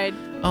tried.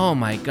 Oh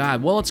my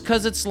God. Well, it's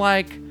because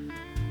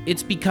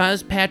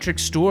Patrick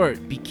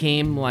Stewart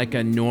became like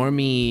a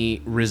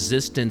normie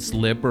resistance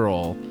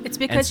liberal. It's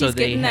because he's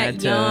getting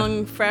that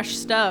young, fresh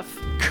stuff.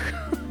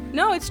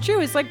 No, it's true.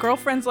 His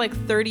girlfriend's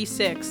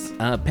 36.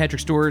 Patrick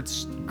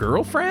Stewart's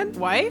girlfriend?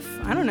 Wife?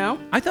 I don't know.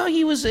 I thought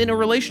he was in a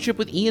relationship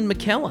with Ian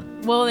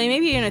McKellen. Well, they may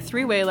be in a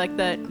three-way like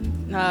that,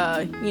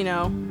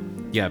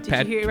 Yeah,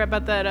 Did you hear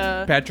about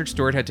that? Patrick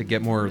Stewart had to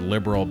get more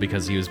liberal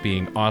because he was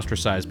being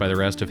ostracized by the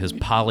rest of his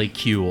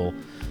polycule.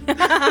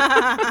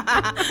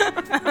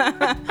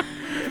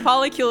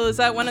 Polycule, is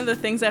that one of the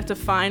things I have to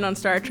find on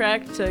Star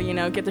Trek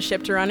to, get the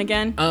ship to run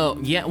again? Oh,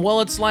 yeah.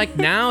 Well, it's like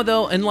now,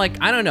 though, and like,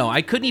 I don't know.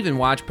 I couldn't even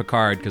watch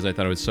Picard because I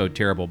thought it was so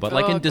terrible. But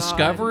like Oh, in God.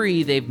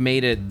 Discovery, they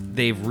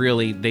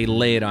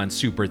lay it on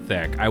super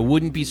thick. I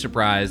wouldn't be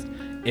surprised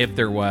if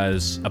there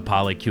was a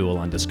Polycule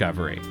on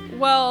Discovery.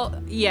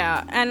 Well,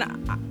 yeah.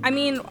 And I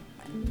mean,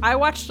 I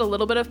watched a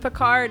little bit of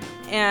Picard,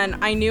 and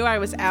I knew I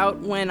was out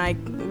when I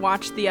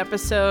watched the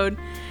episode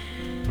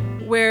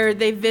where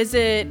they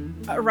visit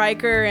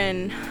Riker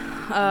and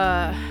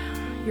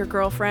your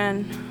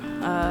girlfriend,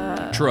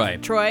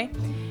 Troy.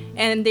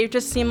 And they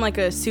just seem like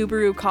a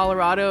Subaru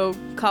Colorado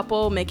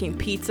couple making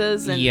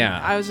pizzas. And Yeah.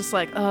 I was just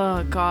like,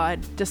 oh, God,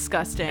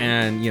 disgusting.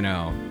 And,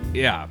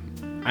 yeah.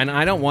 And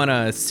I don't want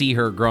to see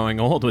her growing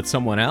old with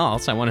someone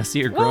else. I want to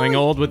see her growing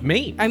old with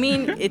me. I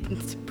mean,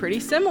 it's pretty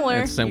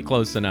similar. It's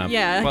close enough.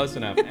 Yeah. Close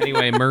enough.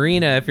 Anyway,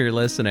 Marina, if you're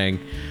listening,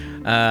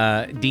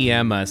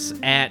 DM us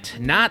at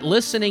Not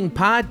Listening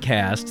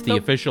Podcast, the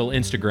official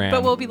Instagram.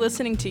 But we'll be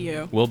listening to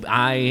you.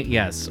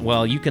 Yes.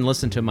 Well, you can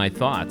listen to my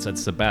thoughts.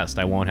 That's the best.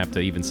 I won't have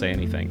to even say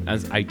anything.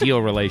 That's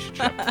ideal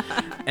relationship.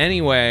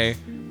 Anyway,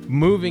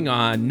 moving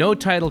on. No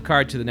title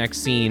card to the next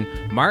scene.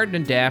 Martin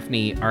and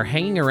Daphne are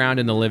hanging around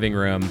in the living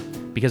room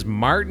because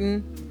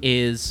Martin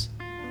is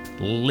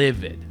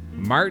livid.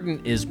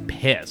 Martin is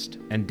pissed.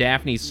 And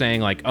Daphne's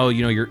saying like, oh,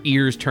 your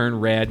ears turn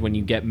red when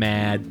you get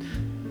mad.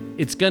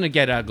 It's gonna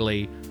get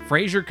ugly.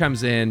 Frasier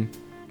comes in.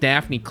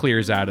 Daphne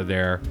clears out of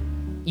there.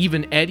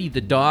 Even Eddie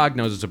the dog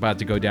knows it's about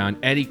to go down.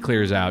 Eddie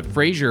clears out.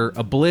 Frasier,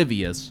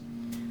 oblivious,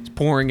 is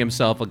pouring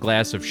himself a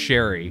glass of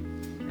sherry.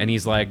 And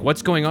he's like,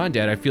 what's going on,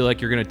 Dad? I feel like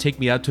you're going to take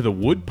me out to the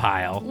wood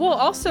pile. Well,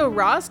 also,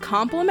 Roz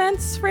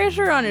compliments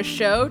Frasier on his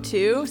show,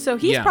 too. So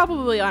he's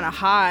probably on a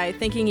high,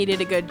 thinking he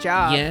did a good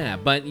job. Yeah,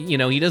 but,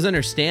 he doesn't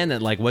understand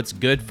that, like, what's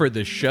good for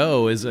the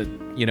show is,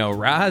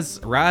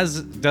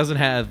 Roz doesn't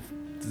have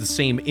the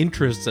same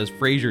interests as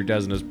Frasier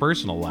does in his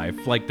personal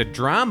life. Like, the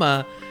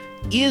drama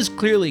is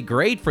clearly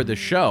great for the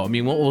show. I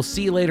mean, what we'll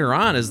see later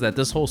on is that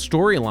this whole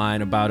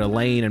storyline about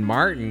Elaine and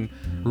Martin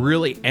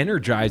really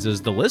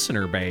energizes the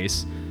listener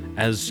base,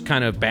 as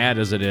kind of bad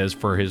as it is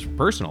for his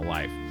personal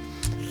life.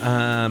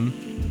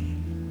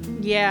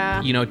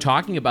 Yeah.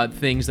 Talking about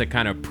things that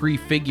kind of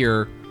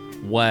prefigure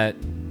what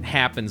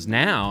happens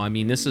now. I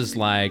mean, this is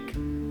like,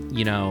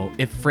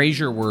 if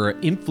Frasier were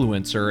an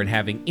influencer and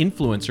having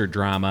influencer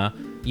drama,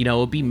 it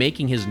would be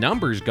making his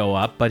numbers go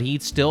up, but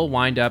he'd still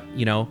wind up,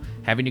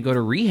 having to go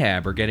to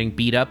rehab or getting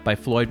beat up by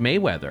Floyd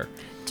Mayweather.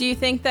 Do you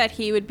think that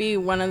he would be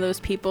one of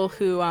those people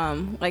who,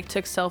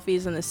 took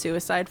selfies in the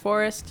suicide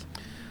forest?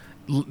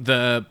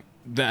 No.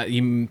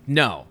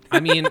 I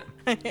mean,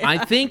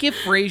 I think if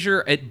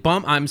Frasier,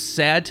 I'm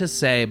sad to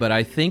say, but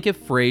I think if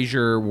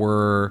Frasier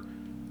were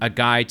a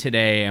guy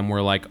today and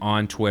were like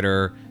on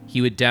Twitter,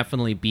 he would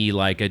definitely be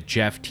like a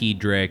Jeff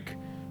Tiedrick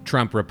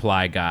Trump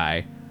reply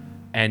guy.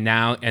 And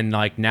now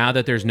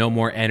that there's no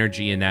more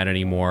energy in that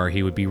anymore,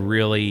 he would be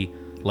really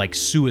like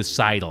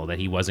suicidal that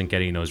he wasn't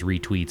getting those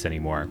retweets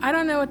anymore. I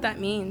don't know what that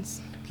means.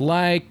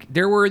 Like,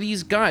 there were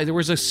these guys, there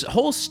was a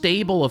whole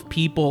stable of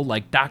people,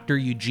 like Dr.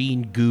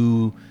 Eugene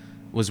Gu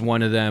was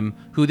one of them,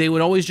 who they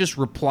would always just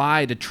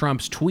reply to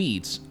Trump's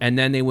tweets, and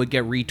then they would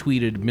get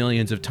retweeted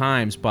millions of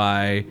times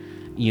by,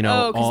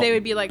 they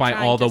would be like by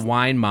all the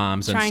wine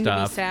moms and stuff.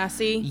 Trying to be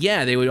sassy.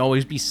 Yeah, they would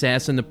always be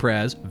sassing the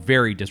prez.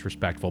 Very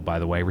disrespectful, by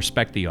the way.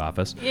 Respect the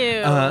office.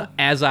 Ew.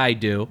 As I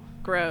do.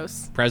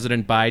 Gross.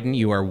 President Biden,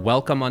 you are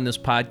welcome on this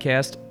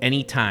podcast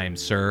anytime,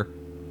 sir.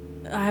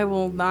 I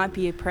will not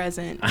be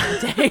present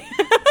that day.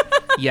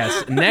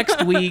 Yes,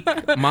 next week,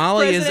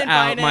 Molly is President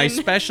out. Biden. My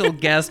special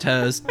guest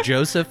host,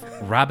 Joseph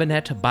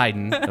Robinette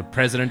Biden, the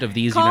President of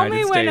these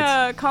United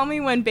States. Call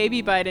me when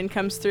Baby Biden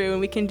comes through and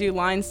we can do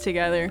lines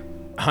together.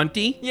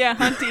 Hunty? Yeah,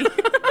 Hunty.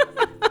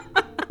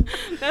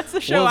 That's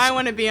the show I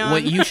want to be on. Well,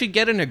 you should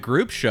get in a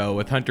group show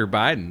with Hunter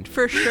Biden.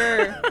 For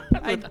sure.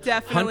 I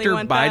definitely Hunter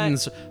want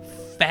Biden's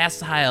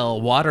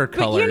facile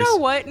watercolors. But you know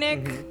what,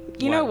 Nick?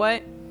 You know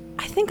what?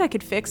 I think I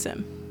could fix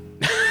him.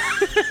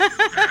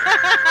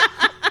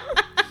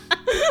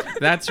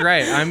 That's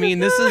right. I mean,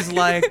 this is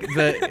like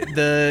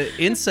the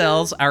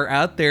incels are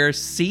out there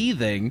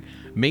seething.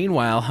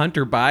 Meanwhile,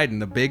 Hunter Biden,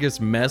 the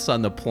biggest mess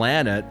on the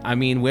planet. I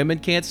mean, women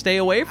can't stay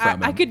away from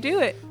him. I could do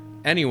it.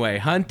 Anyway,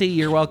 Hunty,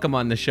 you're welcome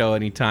on the show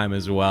anytime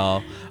as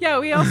well. Yeah,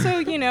 we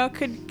also,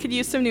 could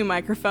use some new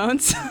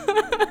microphones.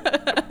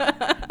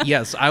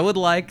 Yes, I would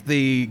like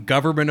the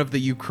government of the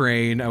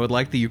Ukraine. I would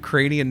like the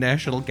Ukrainian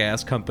National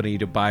Gas Company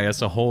to buy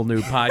us a whole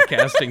new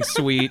podcasting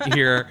suite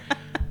here.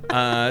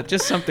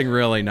 Just something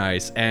really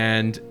nice.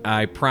 And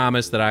I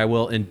promise that I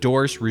will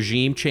endorse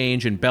regime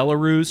change in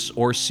Belarus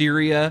or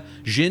Syria,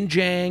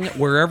 Xinjiang,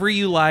 wherever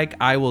you like.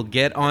 I will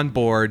get on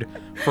board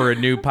for a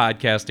new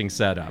podcasting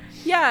setup.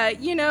 Yeah,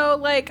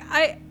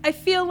 I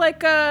feel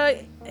like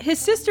his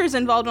sister's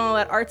involved in all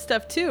that art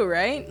stuff too,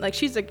 right? Like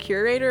she's a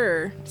curator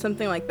or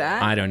something like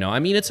that. I don't know. I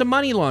mean, it's a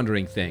money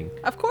laundering thing.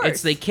 Of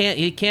course. You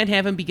can't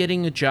have him be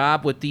getting a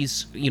job with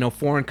these,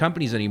 foreign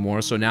companies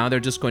anymore. So now they're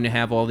just going to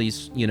have all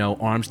these,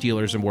 arms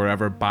dealers and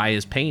wherever buy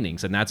his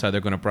paintings, and that's how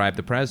they're going to bribe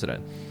the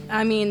president.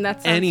 I mean,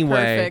 that sounds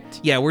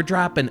perfect. Yeah, we're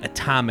dropping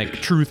atomic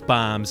truth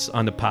bombs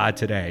on the pod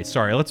today.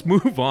 Sorry, let's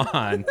move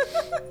on.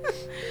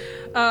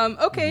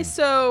 Okay,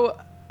 so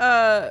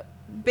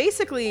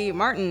basically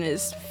Martin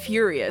is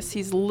furious.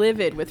 He's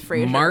livid with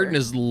Frasier. Martin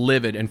is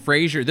livid, and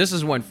Frasier, this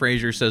is when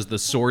Frasier says the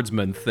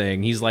swordsman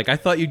thing. He's like, I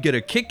thought you'd get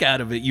a kick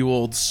out of it, you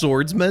old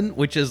swordsman,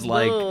 which is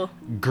like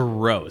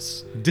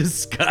gross,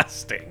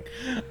 disgusting.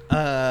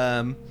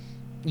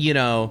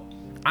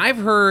 I've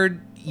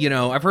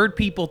heard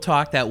people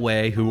talk that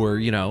way who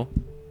are,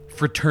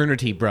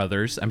 fraternity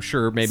brothers. I'm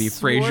sure maybe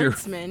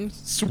Frasier.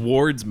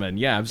 Swordsman.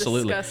 Yeah,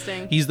 absolutely.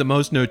 Disgusting. He's the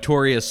most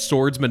notorious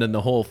swordsman in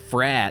the whole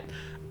frat.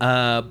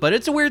 But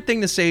it's a weird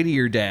thing to say to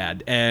your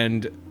dad.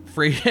 And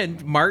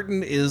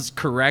Martin is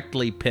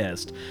correctly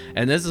pissed.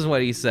 And this is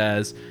what he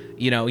says.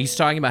 He's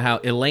talking about how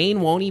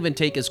Elaine won't even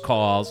take his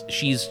calls.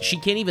 She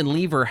can't even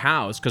leave her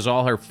house because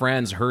all her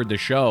friends heard the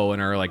show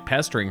and are like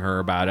pestering her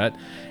about it.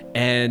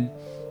 And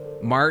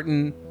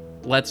Martin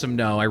lets him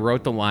know, I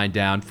wrote the line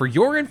down, for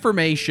your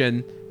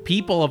information,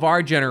 people of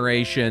our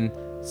generation,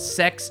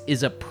 sex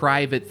is a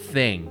private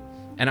thing.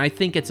 And I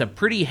think it's a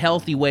pretty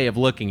healthy way of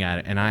looking at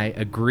it. And I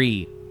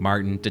agree,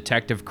 Martin.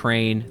 Detective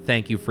Crane,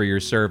 thank you for your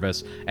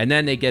service. And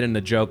then they get in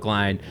the joke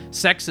line,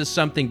 sex is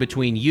something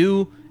between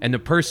you and the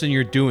person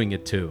you're doing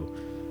it to.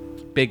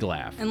 Big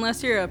laugh.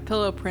 Unless you're a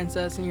pillow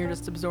princess and you're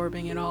just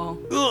absorbing it all.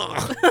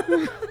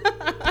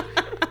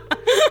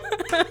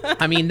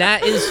 I mean,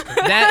 that is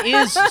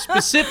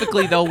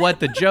specifically, though, what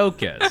the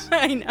joke is.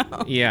 I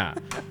know. Yeah.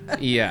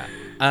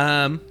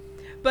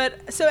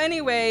 But so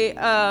anyway,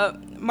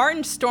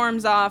 Martin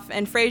storms off,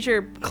 and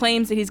Frasier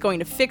claims that he's going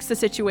to fix the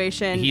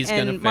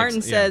situation.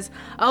 Martin says,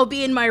 "I'll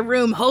be in my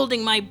room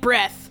holding my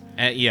breath."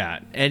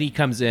 Eddie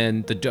comes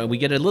in. We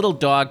get a little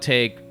dog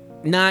take.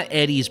 Not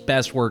Eddie's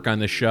best work on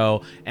the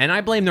show, and I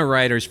blame the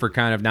writers for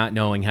kind of not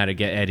knowing how to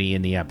get Eddie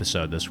in the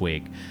episode this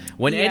week.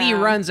 When Eddie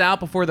runs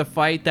out before the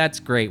fight, that's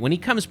great. When he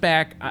comes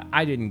back,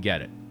 I didn't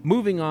get it.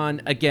 Moving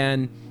on,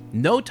 again,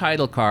 no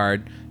title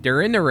card.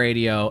 They're in the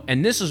radio,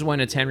 and this is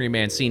when it's Henry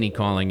Mancini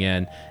calling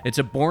in. It's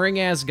a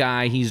boring-ass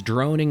guy. He's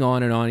droning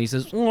on and on. He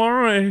says, "Oh,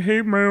 I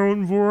hate my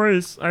own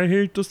voice. I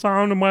hate the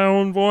sound of my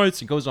own voice."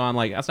 He goes on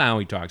like, that's not how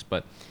he talks,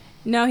 but...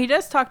 No, he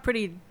does talk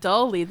pretty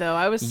dully, though.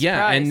 I was surprised.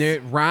 Yeah,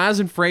 and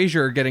Roz and Frasier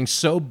are getting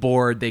so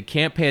bored they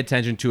can't pay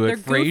attention to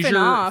it. They're goofing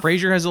off.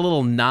 Frasier has a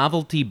little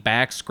novelty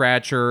back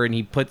scratcher, and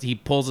he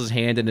pulls his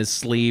hand in his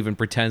sleeve and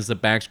pretends the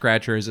back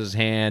scratcher is his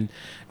hand.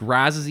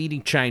 Roz is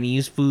eating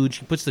Chinese food.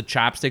 She puts the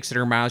chopsticks in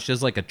her mouth. She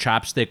does like a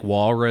chopstick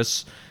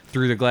walrus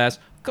through the glass.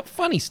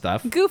 Funny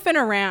stuff. Goofing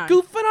around.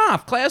 Goofing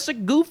off.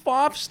 Classic goof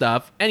off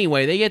stuff.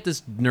 Anyway, they get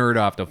this nerd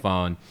off the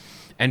phone,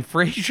 and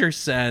Frasier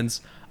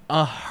sends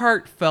a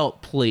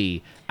heartfelt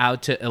plea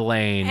out to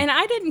Elaine. And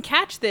I didn't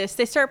catch this.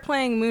 They start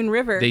playing Moon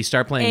River. They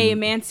start playing a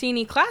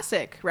Mancini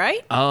classic,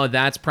 right? Oh,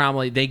 that's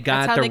probably they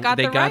got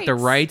the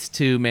rights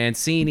to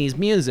Mancini's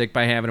music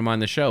by having him on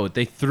the show.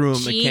 They threw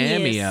him a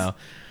cameo.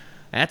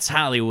 That's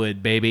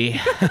Hollywood, baby.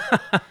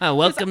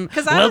 Welcome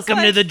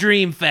to the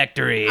Dream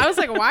Factory. I was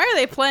like, why are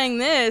they playing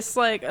this?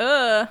 Like,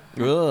 ugh.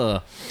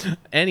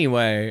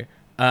 Anyway,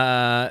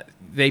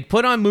 they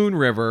put on Moon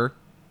River.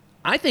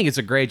 I think it's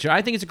a great show.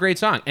 I think it's a great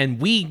song.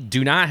 And we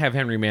do not have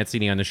Henry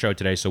Mancini on the show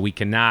today, so we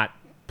cannot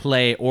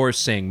play or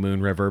sing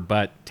Moon River,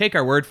 but take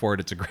our word for it,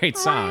 it's a great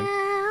song.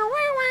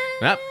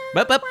 That's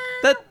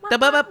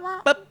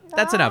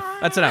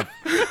enough.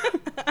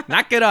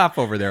 Knock it off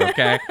over there,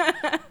 okay?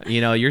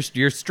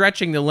 You're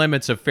stretching the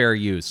limits of fair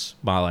use,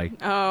 Molly.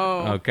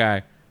 Oh.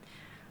 Okay.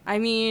 I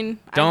mean,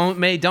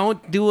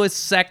 don't do a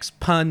sex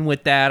pun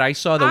with that. I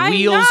saw the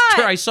wheels.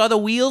 I saw the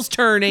wheels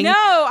turning. No,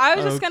 I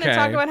was just going to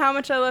talk about how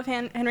much I love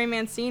Henry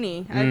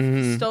Mancini.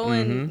 I've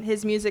stolen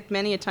his music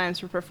many a times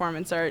for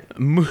performance art.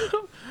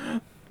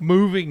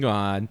 Moving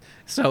on.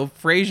 So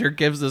Frasier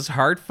gives this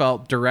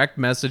heartfelt, direct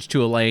message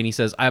to Elaine. He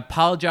says, "I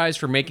apologize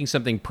for making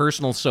something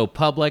personal so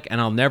public, and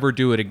I'll never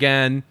do it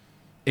again,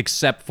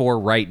 except for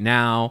right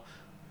now."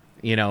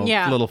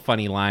 Little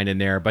funny line in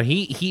there, but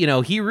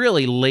he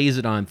really lays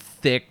it on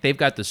thick. They've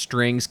got the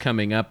strings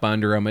coming up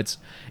under him. It's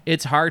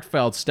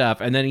heartfelt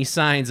stuff. And then he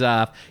signs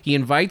off. He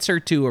invites her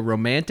to a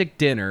romantic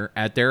dinner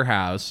at their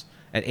house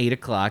at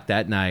 8:00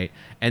 that night.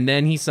 And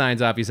then he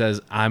signs off. He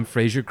says, "I'm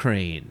Frasier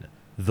Crane,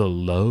 the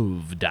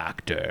Love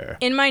Doctor."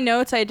 In my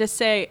notes, I just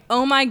say,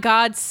 "Oh my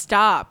God,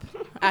 stop!"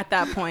 at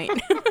that point.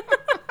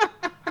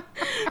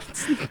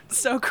 It's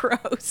so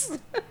gross.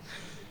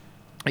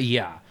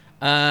 Yeah.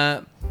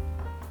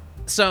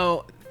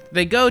 So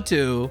they go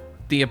to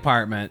the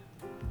apartment.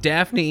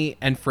 Daphne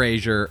and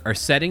Frasier are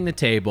setting the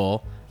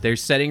table. They're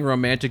setting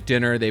romantic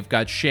dinner. They've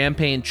got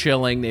champagne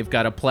chilling. They've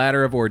got a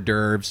platter of hors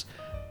d'oeuvres.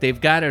 They've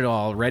got it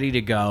all ready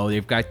to go.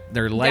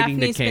 They're lighting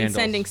Daphne's the candles.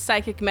 been sending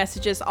psychic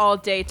messages all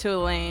day to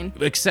Elaine.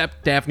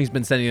 Except Daphne's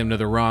been sending them to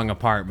the wrong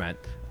apartment.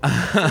 She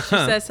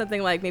says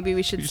something like, maybe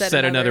we should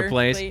set another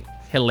place. plate.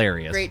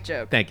 Hilarious. Great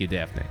joke. Thank you,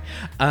 Daphne.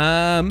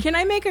 Can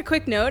I make a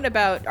quick note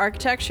about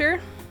architecture?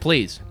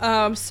 Please.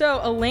 So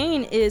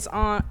Elaine is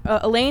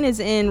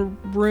in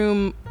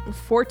room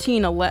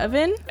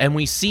 1411. And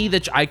we see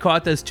that I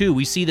caught this too.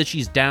 We see that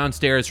she's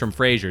downstairs from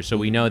Frasier, so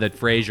we know that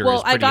Frasier Well,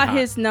 is pretty I got hot.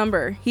 his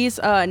number. He's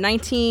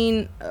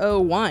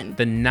 1901.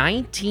 The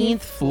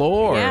 19th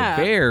floor. Yeah.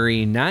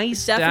 Very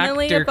nice,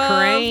 Definitely Dr.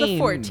 above the Crane.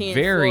 14th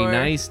Very floor.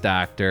 nice,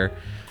 Doctor.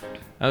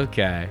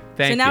 Okay.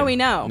 Thank you. now we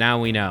know.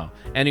 Now we know.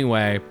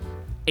 Anyway,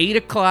 8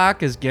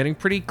 o'clock is getting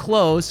pretty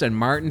close, and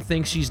Martin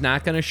thinks she's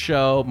not going to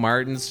show.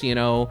 Martin's,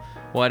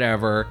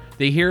 whatever.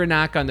 They hear a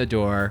knock on the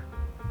door.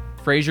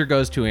 Frasier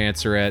goes to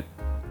answer it.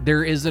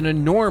 There is an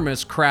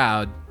enormous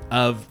crowd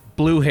of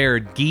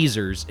blue-haired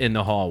geezers in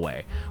the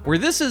hallway. Where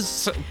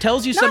this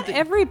tells you Not something.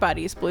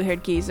 everybody's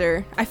blue-haired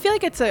geezer. I feel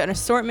like it's an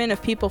assortment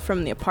of people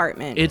from the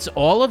apartment. It's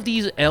all of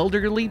these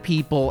elderly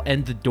people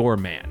and the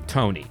doorman,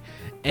 Tony.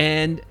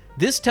 And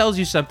this tells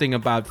you something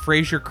about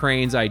Frasier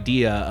Crane's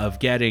idea of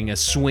getting a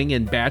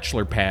swinging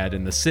bachelor pad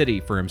in the city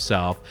for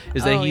himself,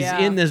 is that he's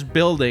in this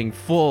building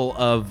full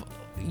of,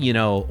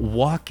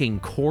 walking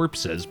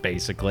corpses,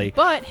 basically.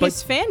 But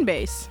his fan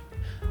base.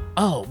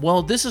 Oh,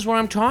 well, this is what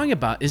I'm talking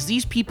about, is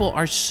these people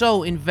are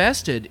so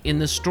invested in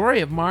the story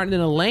of Martin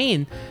and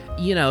Elaine.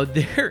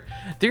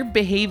 They're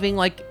behaving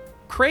like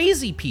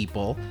crazy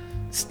people,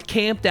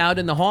 camped out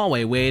in the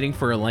hallway waiting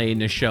for Elaine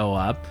to show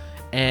up.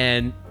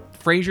 And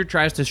Frasier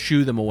tries to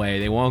shoo them away.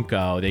 They won't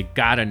go. They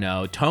gotta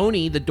know.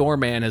 Tony, the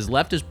doorman, has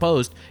left his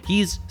post.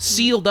 He's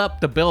sealed up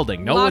the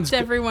building. Locked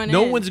everyone in.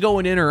 No one's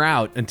going in or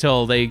out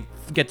until they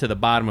get to the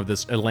bottom of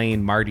this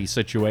Elaine-Marty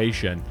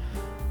situation.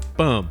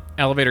 Boom.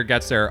 Elevator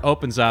gets there,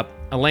 opens up.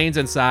 Elaine's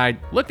inside,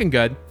 looking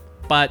good,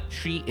 but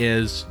she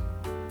is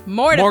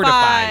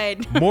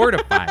Mortified.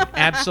 Mortified.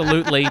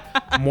 Absolutely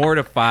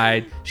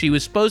mortified. She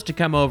was supposed to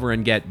come over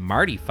and get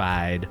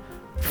Marty-fied.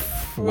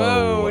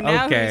 Whoa,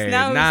 now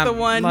who's the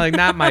one? Like,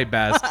 not my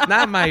best.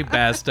 Not my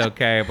best,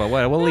 okay, but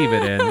we'll leave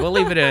it in. We'll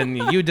leave it in.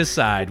 You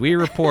decide. We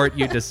report,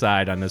 you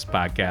decide on this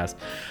podcast.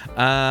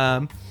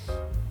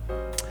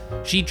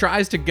 She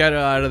tries to get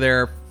out of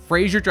there.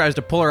 Frasier tries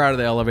to pull her out of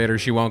the elevator.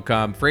 She won't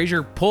come.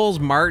 Frasier pulls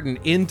Martin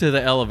into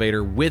the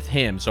elevator with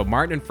him. So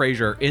Martin and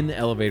Frasier are in the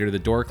elevator. The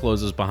door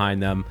closes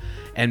behind them.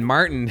 And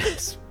Martin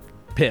is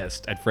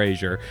pissed at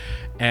Frasier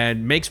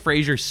and makes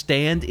Frasier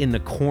stand in the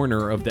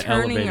corner of the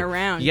elevator. Turning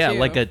around, Yeah, too.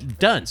 like a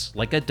dunce.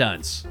 Like a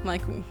dunce.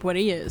 Like what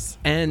he is.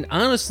 And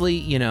honestly,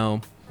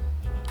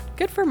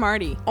 Good for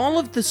Marty. all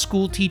of the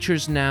school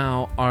teachers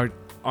now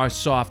are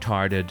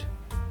soft-hearted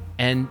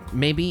and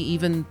maybe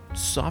even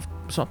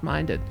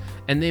soft-minded.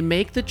 And they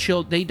make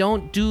they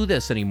don't do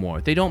this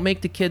anymore. They don't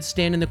make the kids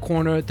stand in the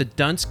corner. The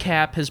dunce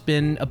cap has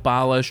been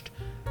abolished.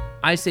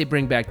 I say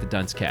bring back the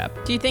dunce cap.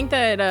 Do you think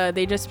that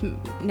they just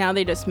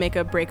make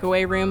a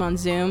breakaway room on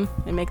Zoom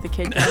and make the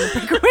kids go in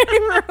the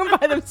breakaway room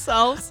by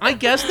themselves? I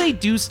guess they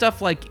do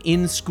stuff like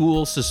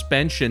in-school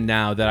suspension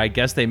now that I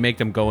guess they make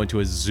them go into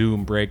a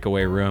Zoom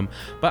breakaway room.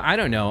 But I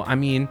don't know. I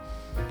mean,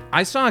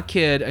 this went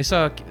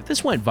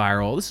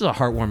viral. This is a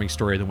heartwarming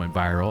story that went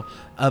viral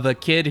of a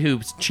kid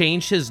who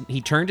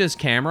he turned his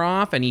camera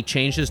off and he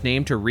changed his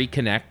name to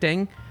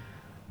Reconnecting.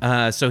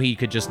 So he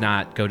could just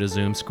not go to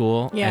Zoom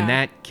school. Yeah. And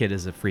that kid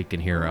is a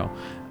freaking hero.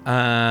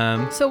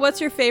 So what's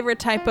your favorite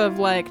type of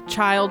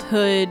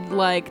childhood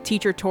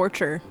teacher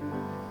torture?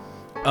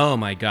 Oh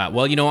my God.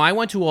 Well, I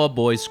went to all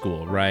boys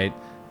school, right?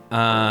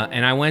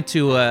 And I went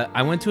to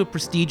a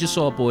prestigious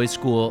all boys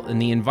school,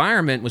 and the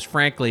environment was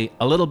frankly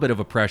a little bit of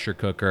a pressure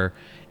cooker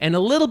and a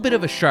little bit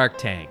of a Shark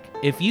Tank.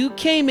 If you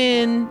came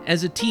in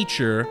as a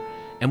teacher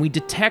and we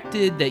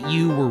detected that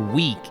you were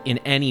weak in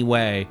any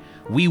way,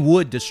 we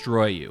would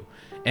destroy you.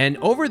 And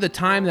over the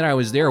time that I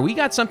was there, we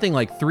got something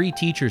like 3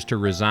 teachers to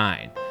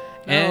resign.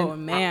 And Oh,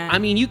 man. I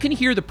mean, you can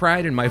hear the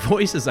pride in my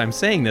voice as I'm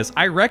saying this.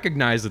 I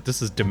recognize that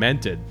this is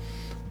demented.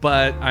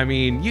 But, I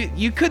mean,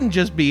 you couldn't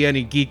just be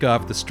any geek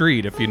off the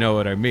street, if you know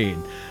what I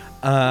mean.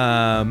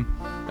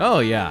 Oh,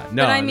 yeah.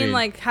 No, But I mean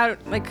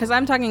because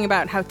I'm talking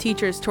about how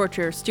teachers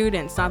torture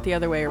students, not the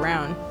other way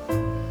around.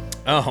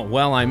 Oh,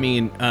 well, I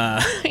mean,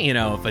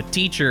 if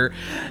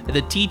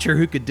the teacher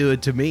who could do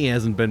it to me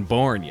hasn't been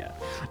born yet.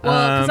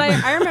 Well,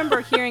 because I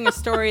remember hearing a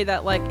story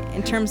that,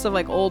 in terms of,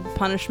 old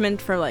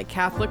punishment for,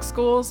 Catholic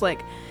schools, I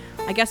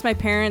guess my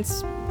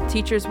parents'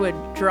 teachers would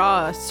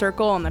draw a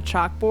circle on the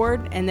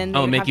chalkboard, and then they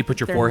would make have you put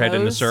your their forehead in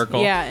the nose-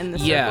 circle? Yeah, in the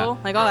circle.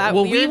 All that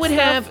well, weird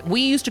stuff.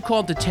 we used to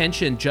call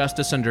detention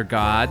justice under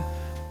God,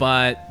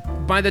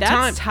 but by the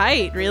time... That's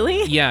tight,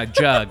 really? Yeah,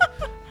 Jug.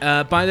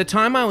 By the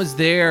time I was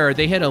there,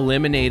 they had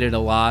eliminated a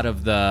lot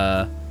of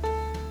the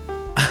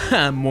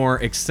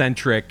more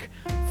eccentric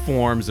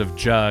forms of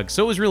Jug,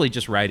 so it was really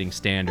just writing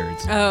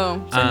standards.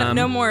 Oh, so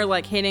no more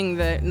hitting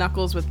the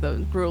knuckles with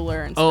the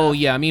ruler and stuff. Oh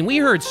yeah, I mean we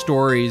heard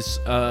stories,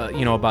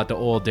 about the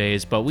old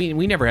days, but we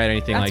never had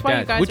anything That's like why that.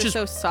 you guys which are is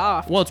so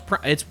soft. well,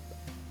 it's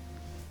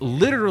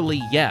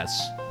literally,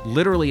 yes.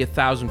 Literally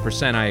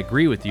 1,000% I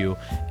agree with you.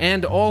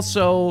 And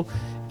also,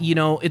 you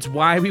know, it's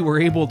why we were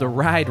able to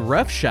ride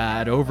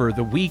roughshod over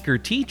the weaker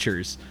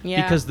teachers.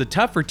 Yeah. Because the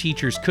tougher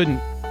teachers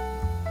couldn't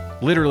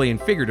literally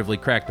and figuratively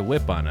crack the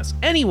whip on us.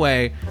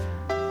 Anyway,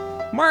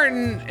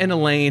 Martin and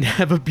Elaine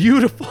have a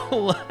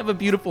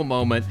beautiful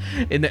moment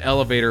in the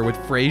elevator with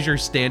Frasier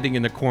standing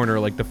in the corner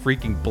like the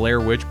freaking Blair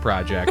Witch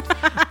Project.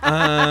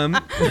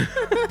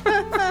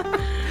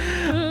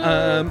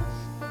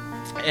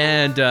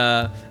 And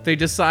they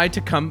decide to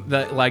come,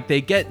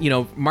 they get, you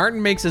know,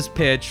 Martin makes his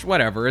pitch,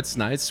 whatever, it's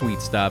nice, sweet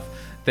stuff.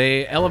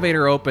 The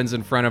elevator opens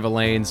in front of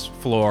Elaine's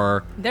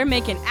floor. They're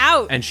making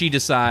out. And she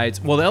decides,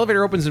 the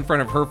elevator opens in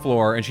front of her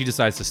floor, and she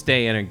decides to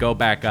stay in and go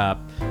back up.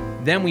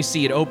 Then we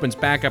see it opens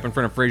back up in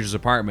front of Frasier's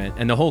apartment,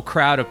 and the whole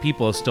crowd of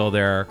people is still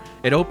there.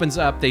 It opens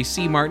up, they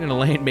see Martin and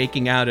Elaine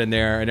making out in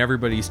there, and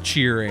everybody's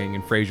cheering,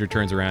 and Frasier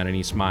turns around and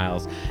he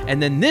smiles.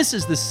 And then this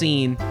is the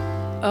scene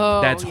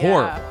that's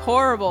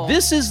horrible.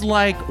 This is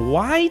like,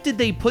 why did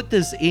they put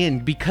this in?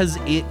 Because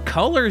it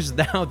colors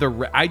now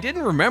I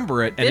didn't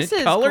remember it, and this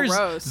it colors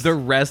gross. The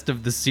rest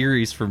of the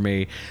series for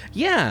me.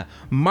 Yeah,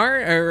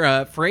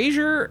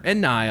 Frasier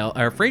and Niles,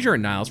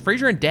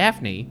 Frasier and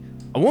Daphne,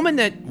 a woman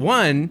that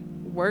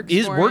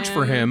works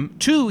for him.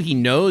 2, he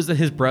knows that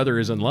his brother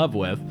is in love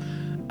with.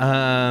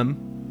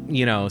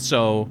 You know,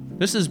 so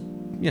this is,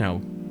 you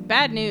know,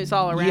 bad news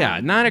all around.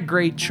 Yeah, not a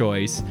great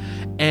choice.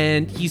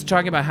 And he's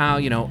talking about how,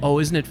 you know,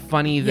 isn't it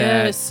funny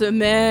that... Yes, a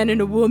man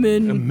and a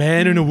woman,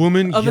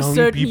 of a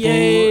certain people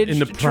age, in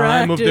the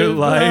prime of their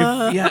life.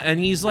 uh. Yeah, and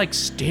he's like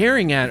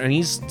staring at her, and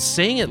he's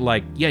saying it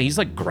like, he's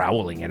like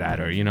growling it at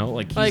her, you know?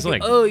 Like, he's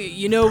like oh,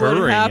 you know what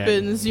purring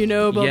happens, you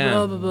know, blah, Yeah.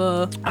 blah, blah,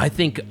 blah. I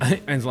think,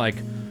 and like,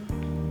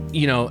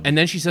 you know, and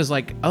then she says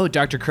like, oh,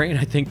 Dr. Crane,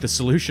 I think the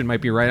solution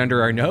might be right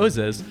under our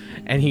noses.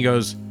 And he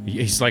goes,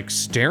 he's like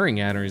staring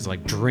at her. He's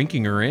like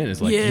drinking her in.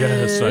 He's like,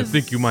 yes, I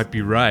think you might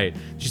be right.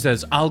 She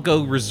says, I'll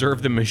go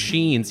reserve the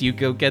machines. You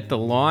go get the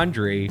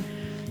laundry.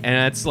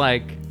 And it's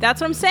like...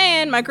 That's what I'm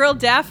saying. My girl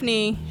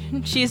Daphne,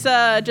 she's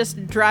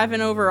just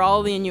driving over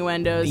all the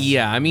innuendos.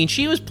 Yeah, I mean,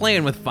 she was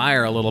playing with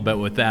fire a little bit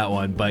with that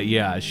one. But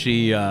yeah,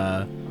 she...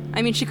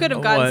 I mean, she could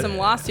have gotten some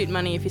lawsuit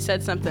money if he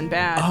said something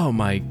bad. Oh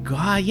my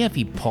God! Yeah, if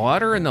he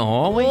pawed her in the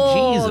hallway,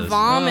 Jesus!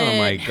 Vomit. Oh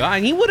my God!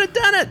 And he would have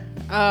done it.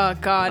 Oh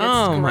God! It's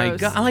oh gross. my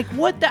God! Like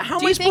what? How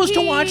am I supposed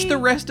to watch the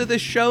rest of the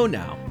show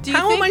now?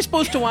 How am I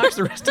supposed to watch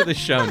the rest of the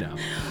show now?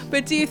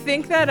 But do you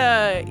think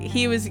that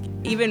he was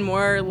even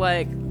more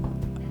like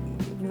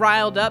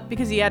riled up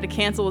because he had to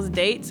cancel his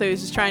date, so he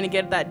was just trying to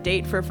get that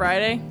date for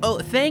Friday? Oh,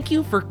 thank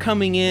you for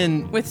coming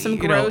in with some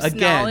gross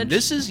knowledge.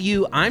 This is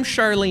you. I'm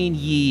Charlene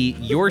Yee.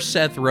 You're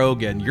Seth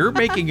Rogen. You're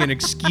making an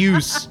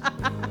excuse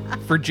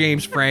for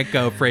James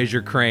Franco,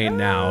 Frasier Crane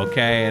now,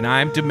 okay? And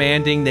I'm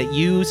demanding that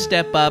you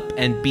step up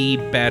and be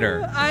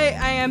better. I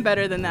am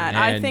better than that.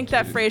 I think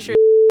that Frasier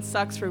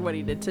sucks for what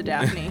he did to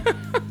Daphne.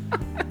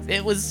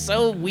 It was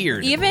so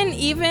weird.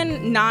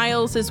 Even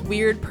Niles'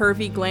 weird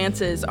pervy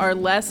glances are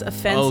less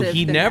offensive. Oh,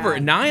 he never.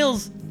 That.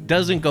 Niles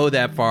doesn't go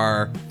that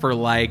far for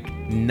like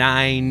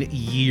 9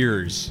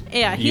 years.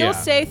 Yeah, he'll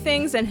say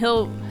things and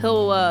he'll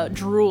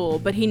drool,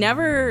 but he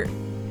never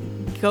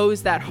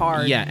goes that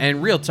hard. Yeah,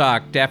 and real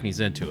talk, Daphne's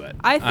into it.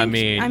 I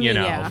mean, you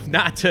know, yeah.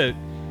 not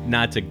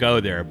to go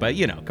there, but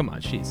you know, come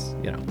on, she's,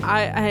 you know.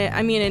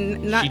 I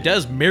mean, she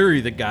does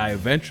marry the guy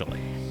eventually.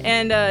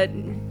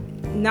 And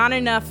not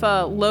enough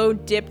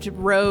low-dipped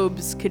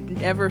robes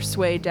could ever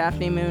sway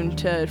Daphne Moon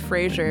to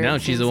Frasier. No,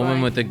 she's a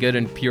woman with a good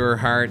and pure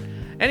heart.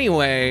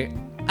 Anyway,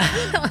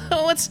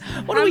 what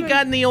do we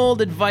got in the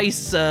old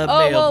advice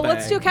mailbag?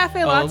 Let's do cafe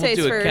lattes first. Let's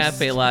do a first.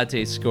 cafe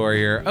latte score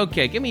here.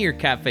 Okay, give me your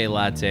cafe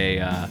latte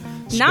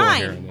score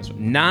 9. here in this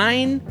one.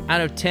 9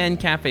 out of 10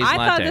 cafes latte.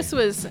 I thought this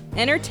was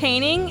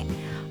entertaining,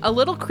 a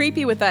little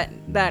creepy with that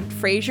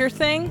Frasier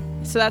thing.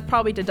 So that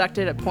probably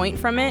deducted a point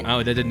from it.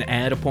 Oh, that didn't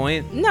add a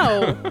point?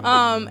 No.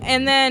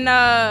 And then,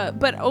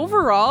 but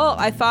overall,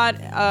 I thought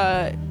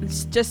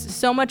just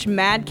so much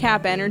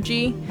madcap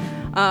energy.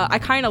 I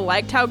kind of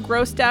liked how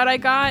grossed out I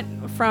got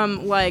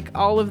from like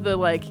all of the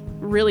like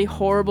really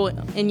horrible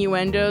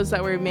innuendos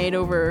that were made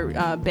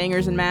over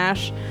Bangers and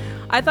Mash.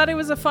 I thought it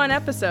was a fun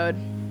episode.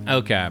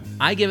 Okay.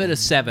 I give it a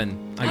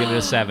 7. I give it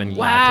a 7 Wow.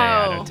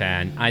 latte out of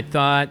 10. I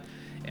thought,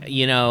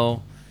 you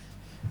know...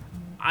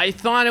 I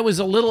thought it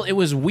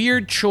was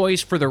weird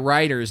choice for the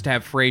writers to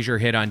have Frasier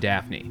hit on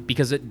Daphne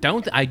because I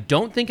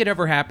don't think it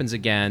ever happens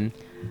again.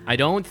 I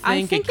don't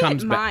think it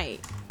comes back.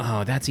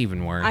 Oh, that's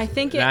even worse. I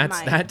think it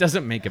might. That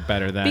doesn't make it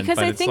better then. Because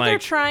but I think like, they're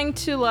trying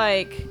to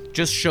like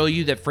just show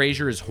you that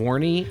Frasier is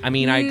horny. I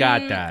mean, I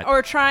got that.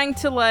 Or trying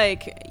to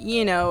like,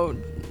 you know,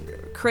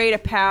 create a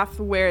path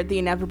where the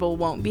inevitable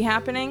won't be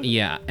happening.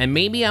 Yeah, and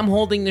maybe I'm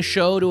holding the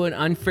show to an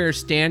unfair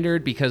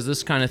standard because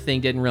this kind of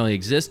thing didn't really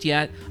exist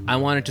yet. I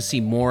wanted to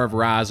see more of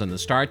Roz and the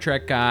Star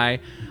Trek guy.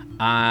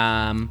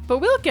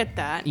 But we'll get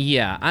that.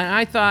 Yeah,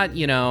 I thought,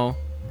 you know...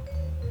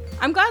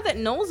 I'm glad that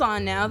Noel's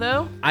on now,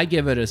 though. I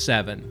give it a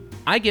 7.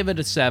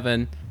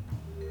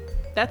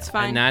 That's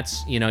fine. And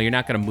that's, you're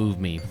not going to move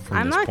me from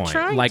I'm this not point.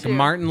 trying Like to.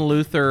 Martin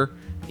Luther,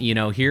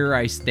 here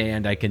I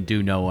stand, I can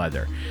do no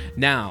other.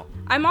 Now,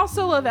 I'm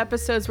also love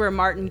episodes where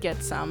Martin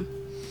gets some.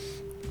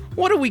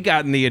 what do we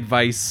got in the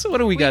advice? What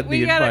do we got in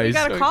the advice? We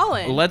gotta call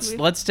in.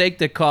 Let's take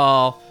the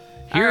call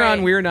here All right.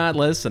 on We're Not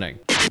Listening.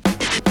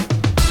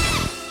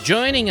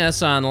 Joining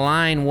us on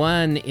line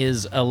 1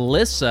 is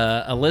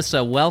Alyssa.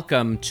 Alyssa,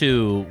 welcome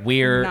to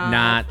We're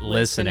Not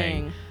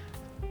Listening.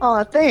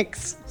 Oh,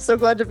 thanks. So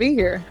glad to be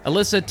here.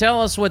 Alyssa,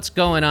 tell us what's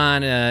going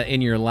on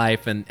in your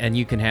life, and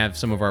you can have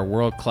some of our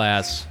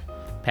world-class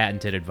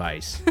patented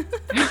advice.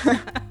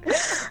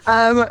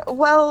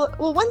 Well,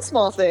 one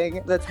small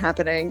thing that's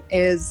happening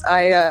is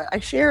I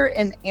share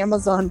an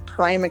Amazon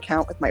Prime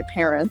account with my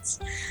parents,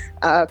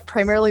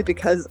 primarily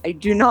because I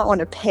do not want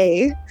to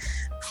pay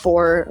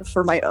for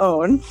my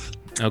own.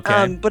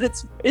 Okay. But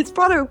it's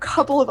brought a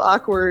couple of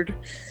awkward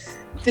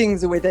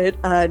things with it,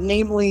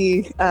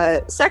 namely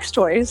sex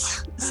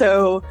toys.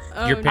 So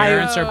Your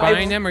parents no. are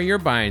buying them, or you're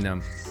buying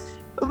them?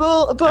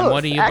 well, both. And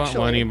what are you actually.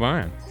 What are you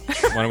buying?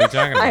 What are we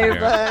talking about here?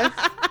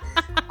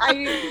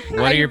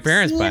 What are your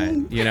parents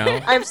buying?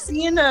 I've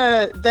seen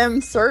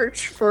them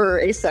search for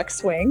a sex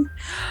swing,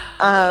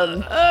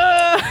 and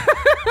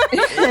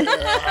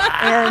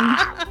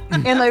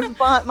I've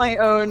bought my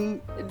own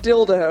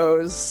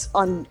dildos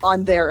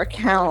on their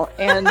account,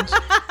 and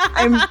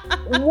I'm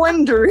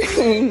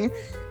wondering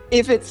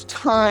if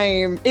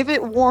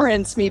it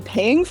warrants me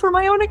paying for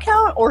my own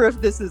account, or if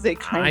this is a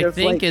kind of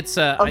it's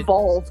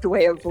evolved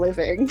way of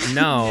living.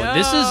 No,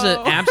 this is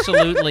an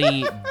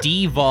absolutely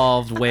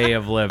devolved way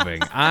of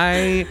living.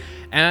 I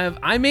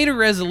made a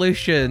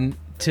resolution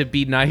to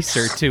be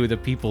nicer to the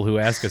people who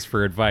ask us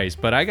for advice,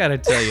 but I gotta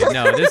tell you,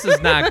 no, this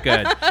is not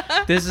good.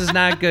 This is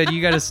not good.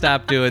 You gotta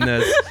stop doing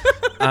this.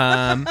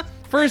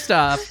 First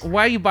off,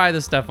 why do you buy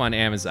this stuff on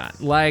Amazon?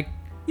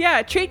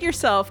 Yeah, treat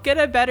yourself. Get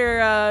a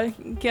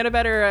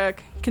better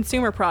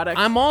consumer product.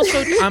 I'm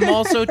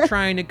also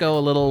trying to go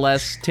a little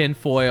less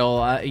tinfoil,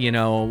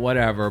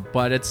 whatever.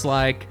 But it's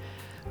like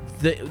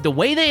the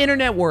way the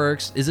internet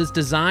works is it's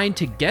designed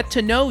to get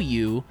to know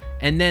you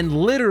and then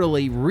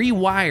literally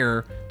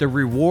rewire the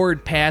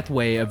reward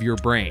pathway of your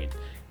brain.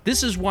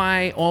 This is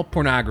why all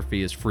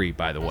pornography is free,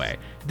 by the way.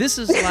 This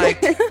is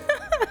like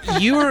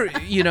you're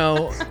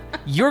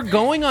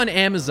going on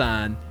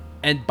Amazon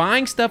and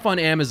buying stuff on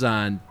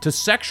Amazon to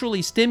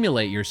sexually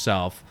stimulate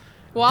yourself.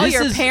 While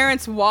your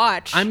parents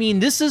watch. I mean,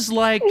 this is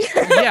like,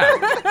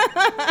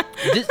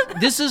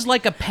 this is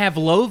like a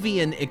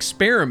Pavlovian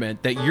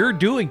experiment that you're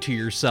doing to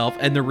yourself,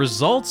 and the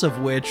results of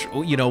which,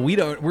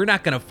 we're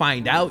not going to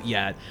find out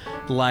yet.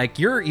 Like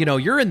you're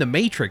in the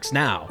Matrix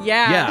now.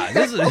 Yeah.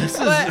 This is.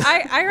 But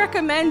I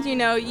recommend,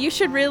 you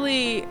should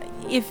really,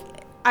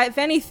 if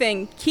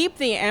anything, keep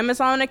the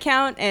Amazon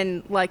account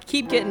and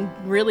keep getting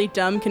really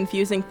dumb,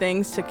 confusing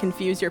things to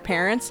confuse your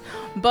parents.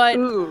 But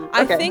Ooh,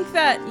 okay. I think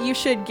that you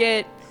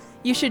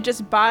should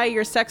just buy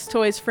your sex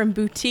toys from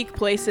boutique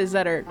places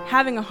that are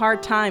having a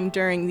hard time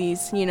during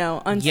these,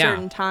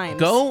 uncertain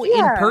times. Go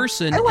in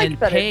person and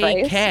that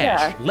pay advice.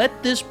 cash. Yeah.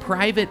 Let this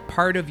private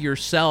part of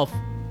yourself,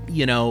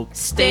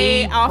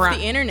 stay off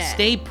the internet.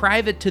 Stay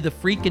private to the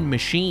freaking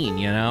machine,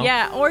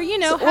 Yeah, or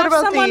So what have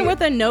about someone with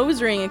a nose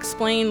ring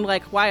explain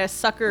why a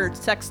sucker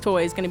sex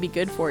toy is going to be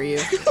good for you.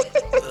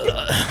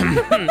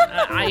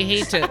 I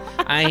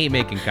hate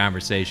making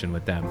conversation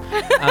with them.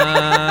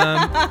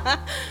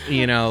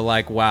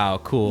 Wow,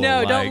 cool.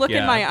 No, don't look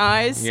in my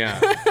eyes. Yeah.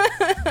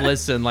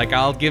 Listen,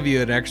 I'll give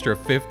you an extra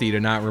 50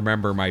 to not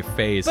remember my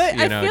face. But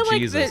I feel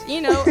Jesus.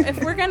 like that,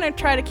 if we're gonna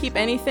try to keep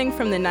anything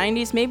from the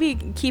 90s, maybe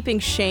keeping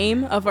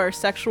shame of our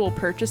sexual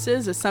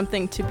purchases is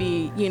something to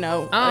be,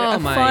 a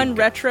fun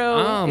retro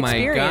experience. Oh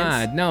my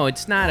God! No,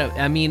 it's not.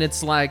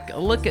 It's like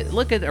look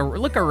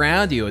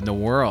around you in the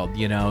world.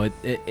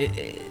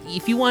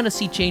 If you want to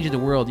see change in the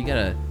world, you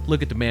gotta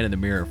look at the man in the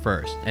mirror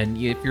first. And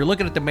if you're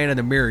looking at the man in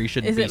the mirror, you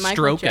shouldn't be Is it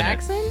Michael stroking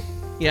Jackson? it.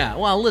 Yeah.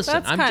 Well, listen.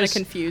 That's kind of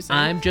confusing.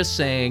 I'm just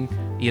saying.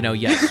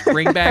 Yes,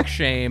 bring back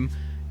shame.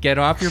 Get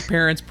off your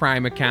parents'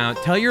 Prime account.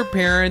 Tell your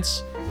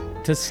parents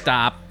to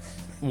stop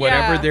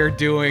whatever they're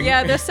doing.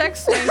 Yeah, the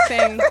sex swing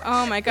thing.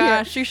 Oh my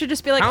gosh, you should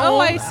just be like,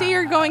 I see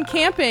you're going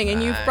camping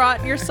and you've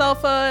brought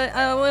yourself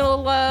a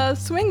little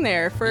swing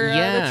there for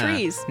the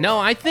trees. No,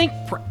 I think.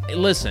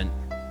 Listen,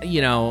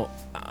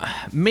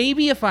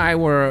 maybe if I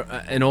were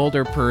an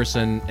older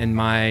person and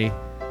my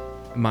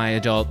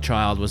adult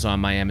child was on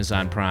my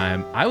Amazon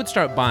Prime, I would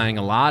start buying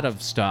a lot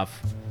of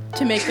stuff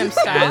to make them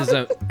stop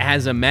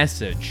as a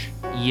message.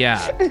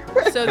 Yeah.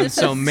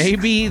 So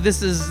maybe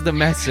this is the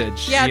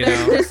message. Yeah,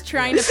 they're just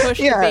trying to push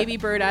the baby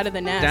bird out of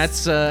the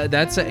nest.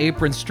 That's an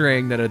apron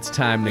string that it's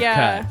time to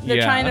cut.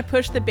 They're trying to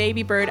push the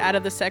baby bird out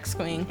of the sex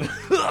swing.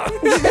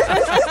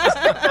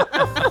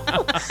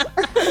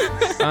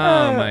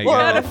 Oh my God. You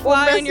gotta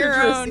fly on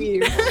your own.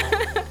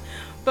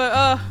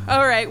 But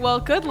all right,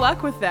 well, good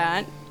luck with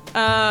that.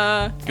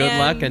 Good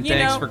luck and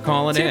thanks for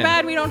calling too in. Too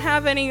bad we don't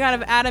have any kind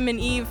of Adam and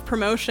Eve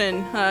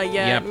promotion yet.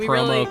 Yeah, we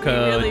promo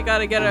code. We really got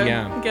to get on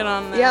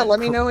that. Yeah, let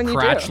me know when you do.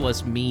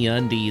 Crotchless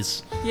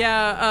MeUndies.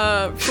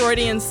 Yeah,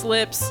 Freudian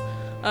slips.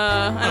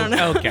 I don't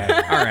know. Okay,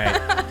 all right.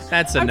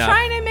 That's enough. I'm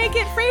trying to make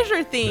it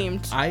Frasier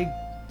themed.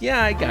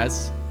 I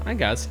guess.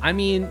 I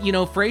mean,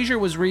 Frasier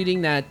was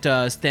reading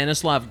that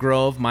Stanislav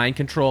Grof mind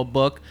control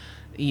book.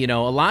 A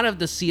lot of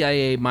the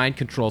CIA mind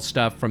control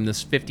stuff from the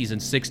 50s and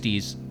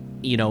 60s,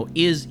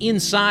 is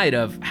inside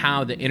of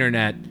how the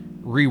internet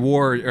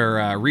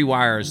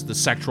rewires the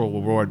sexual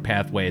reward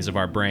pathways of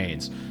our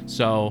brains.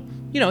 So,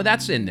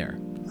 that's in there.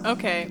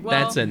 Okay, well,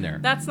 that's in there.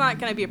 That's not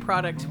going to be a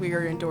product we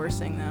are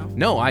endorsing, though.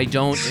 No, I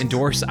don't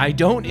endorse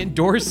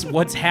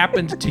what's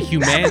happened to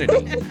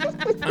humanity.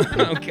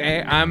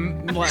 Okay,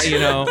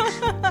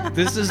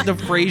 this is the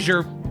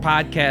Frasier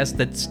podcast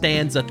that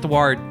stands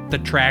athwart the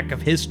track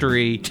of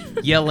history,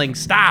 yelling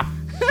 "Stop!"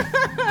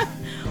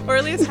 Or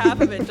at least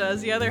half of it does.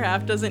 The other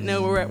half doesn't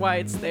know why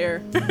it's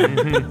there. All right,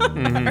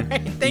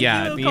 thank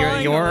you for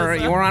calling,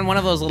 you're on one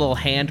of those little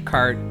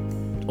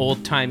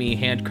old-timey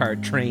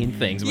handcart train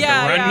things.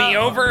 Run me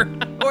over.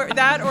 Or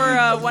that, or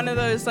one of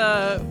those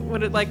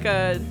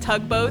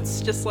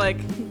tugboats, just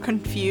like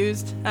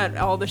confused at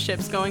all the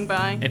ships going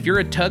by. If you're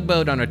a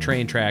tugboat on a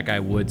train track, I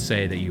would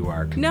say that you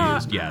are confused. No,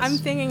 yes. I'm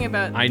thinking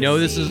about. I know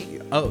this is.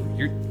 Oh,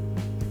 you're.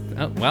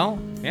 Oh, well,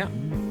 yeah.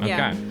 Okay.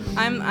 Yeah,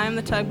 I'm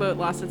the tugboat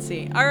lost at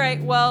sea. All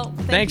right, well,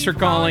 thanks for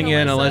calling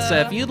in,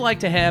 Alyssa. If you'd like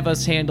to have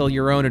us handle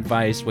your own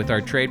advice with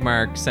our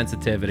trademark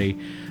sensitivity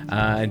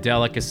and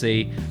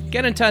delicacy,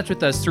 get in touch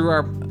with us through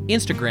our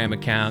Instagram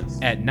account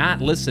at Not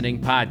Listening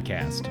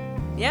Podcast.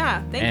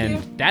 Yeah, thank you.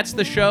 And that's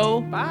the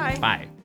show. Bye. Bye.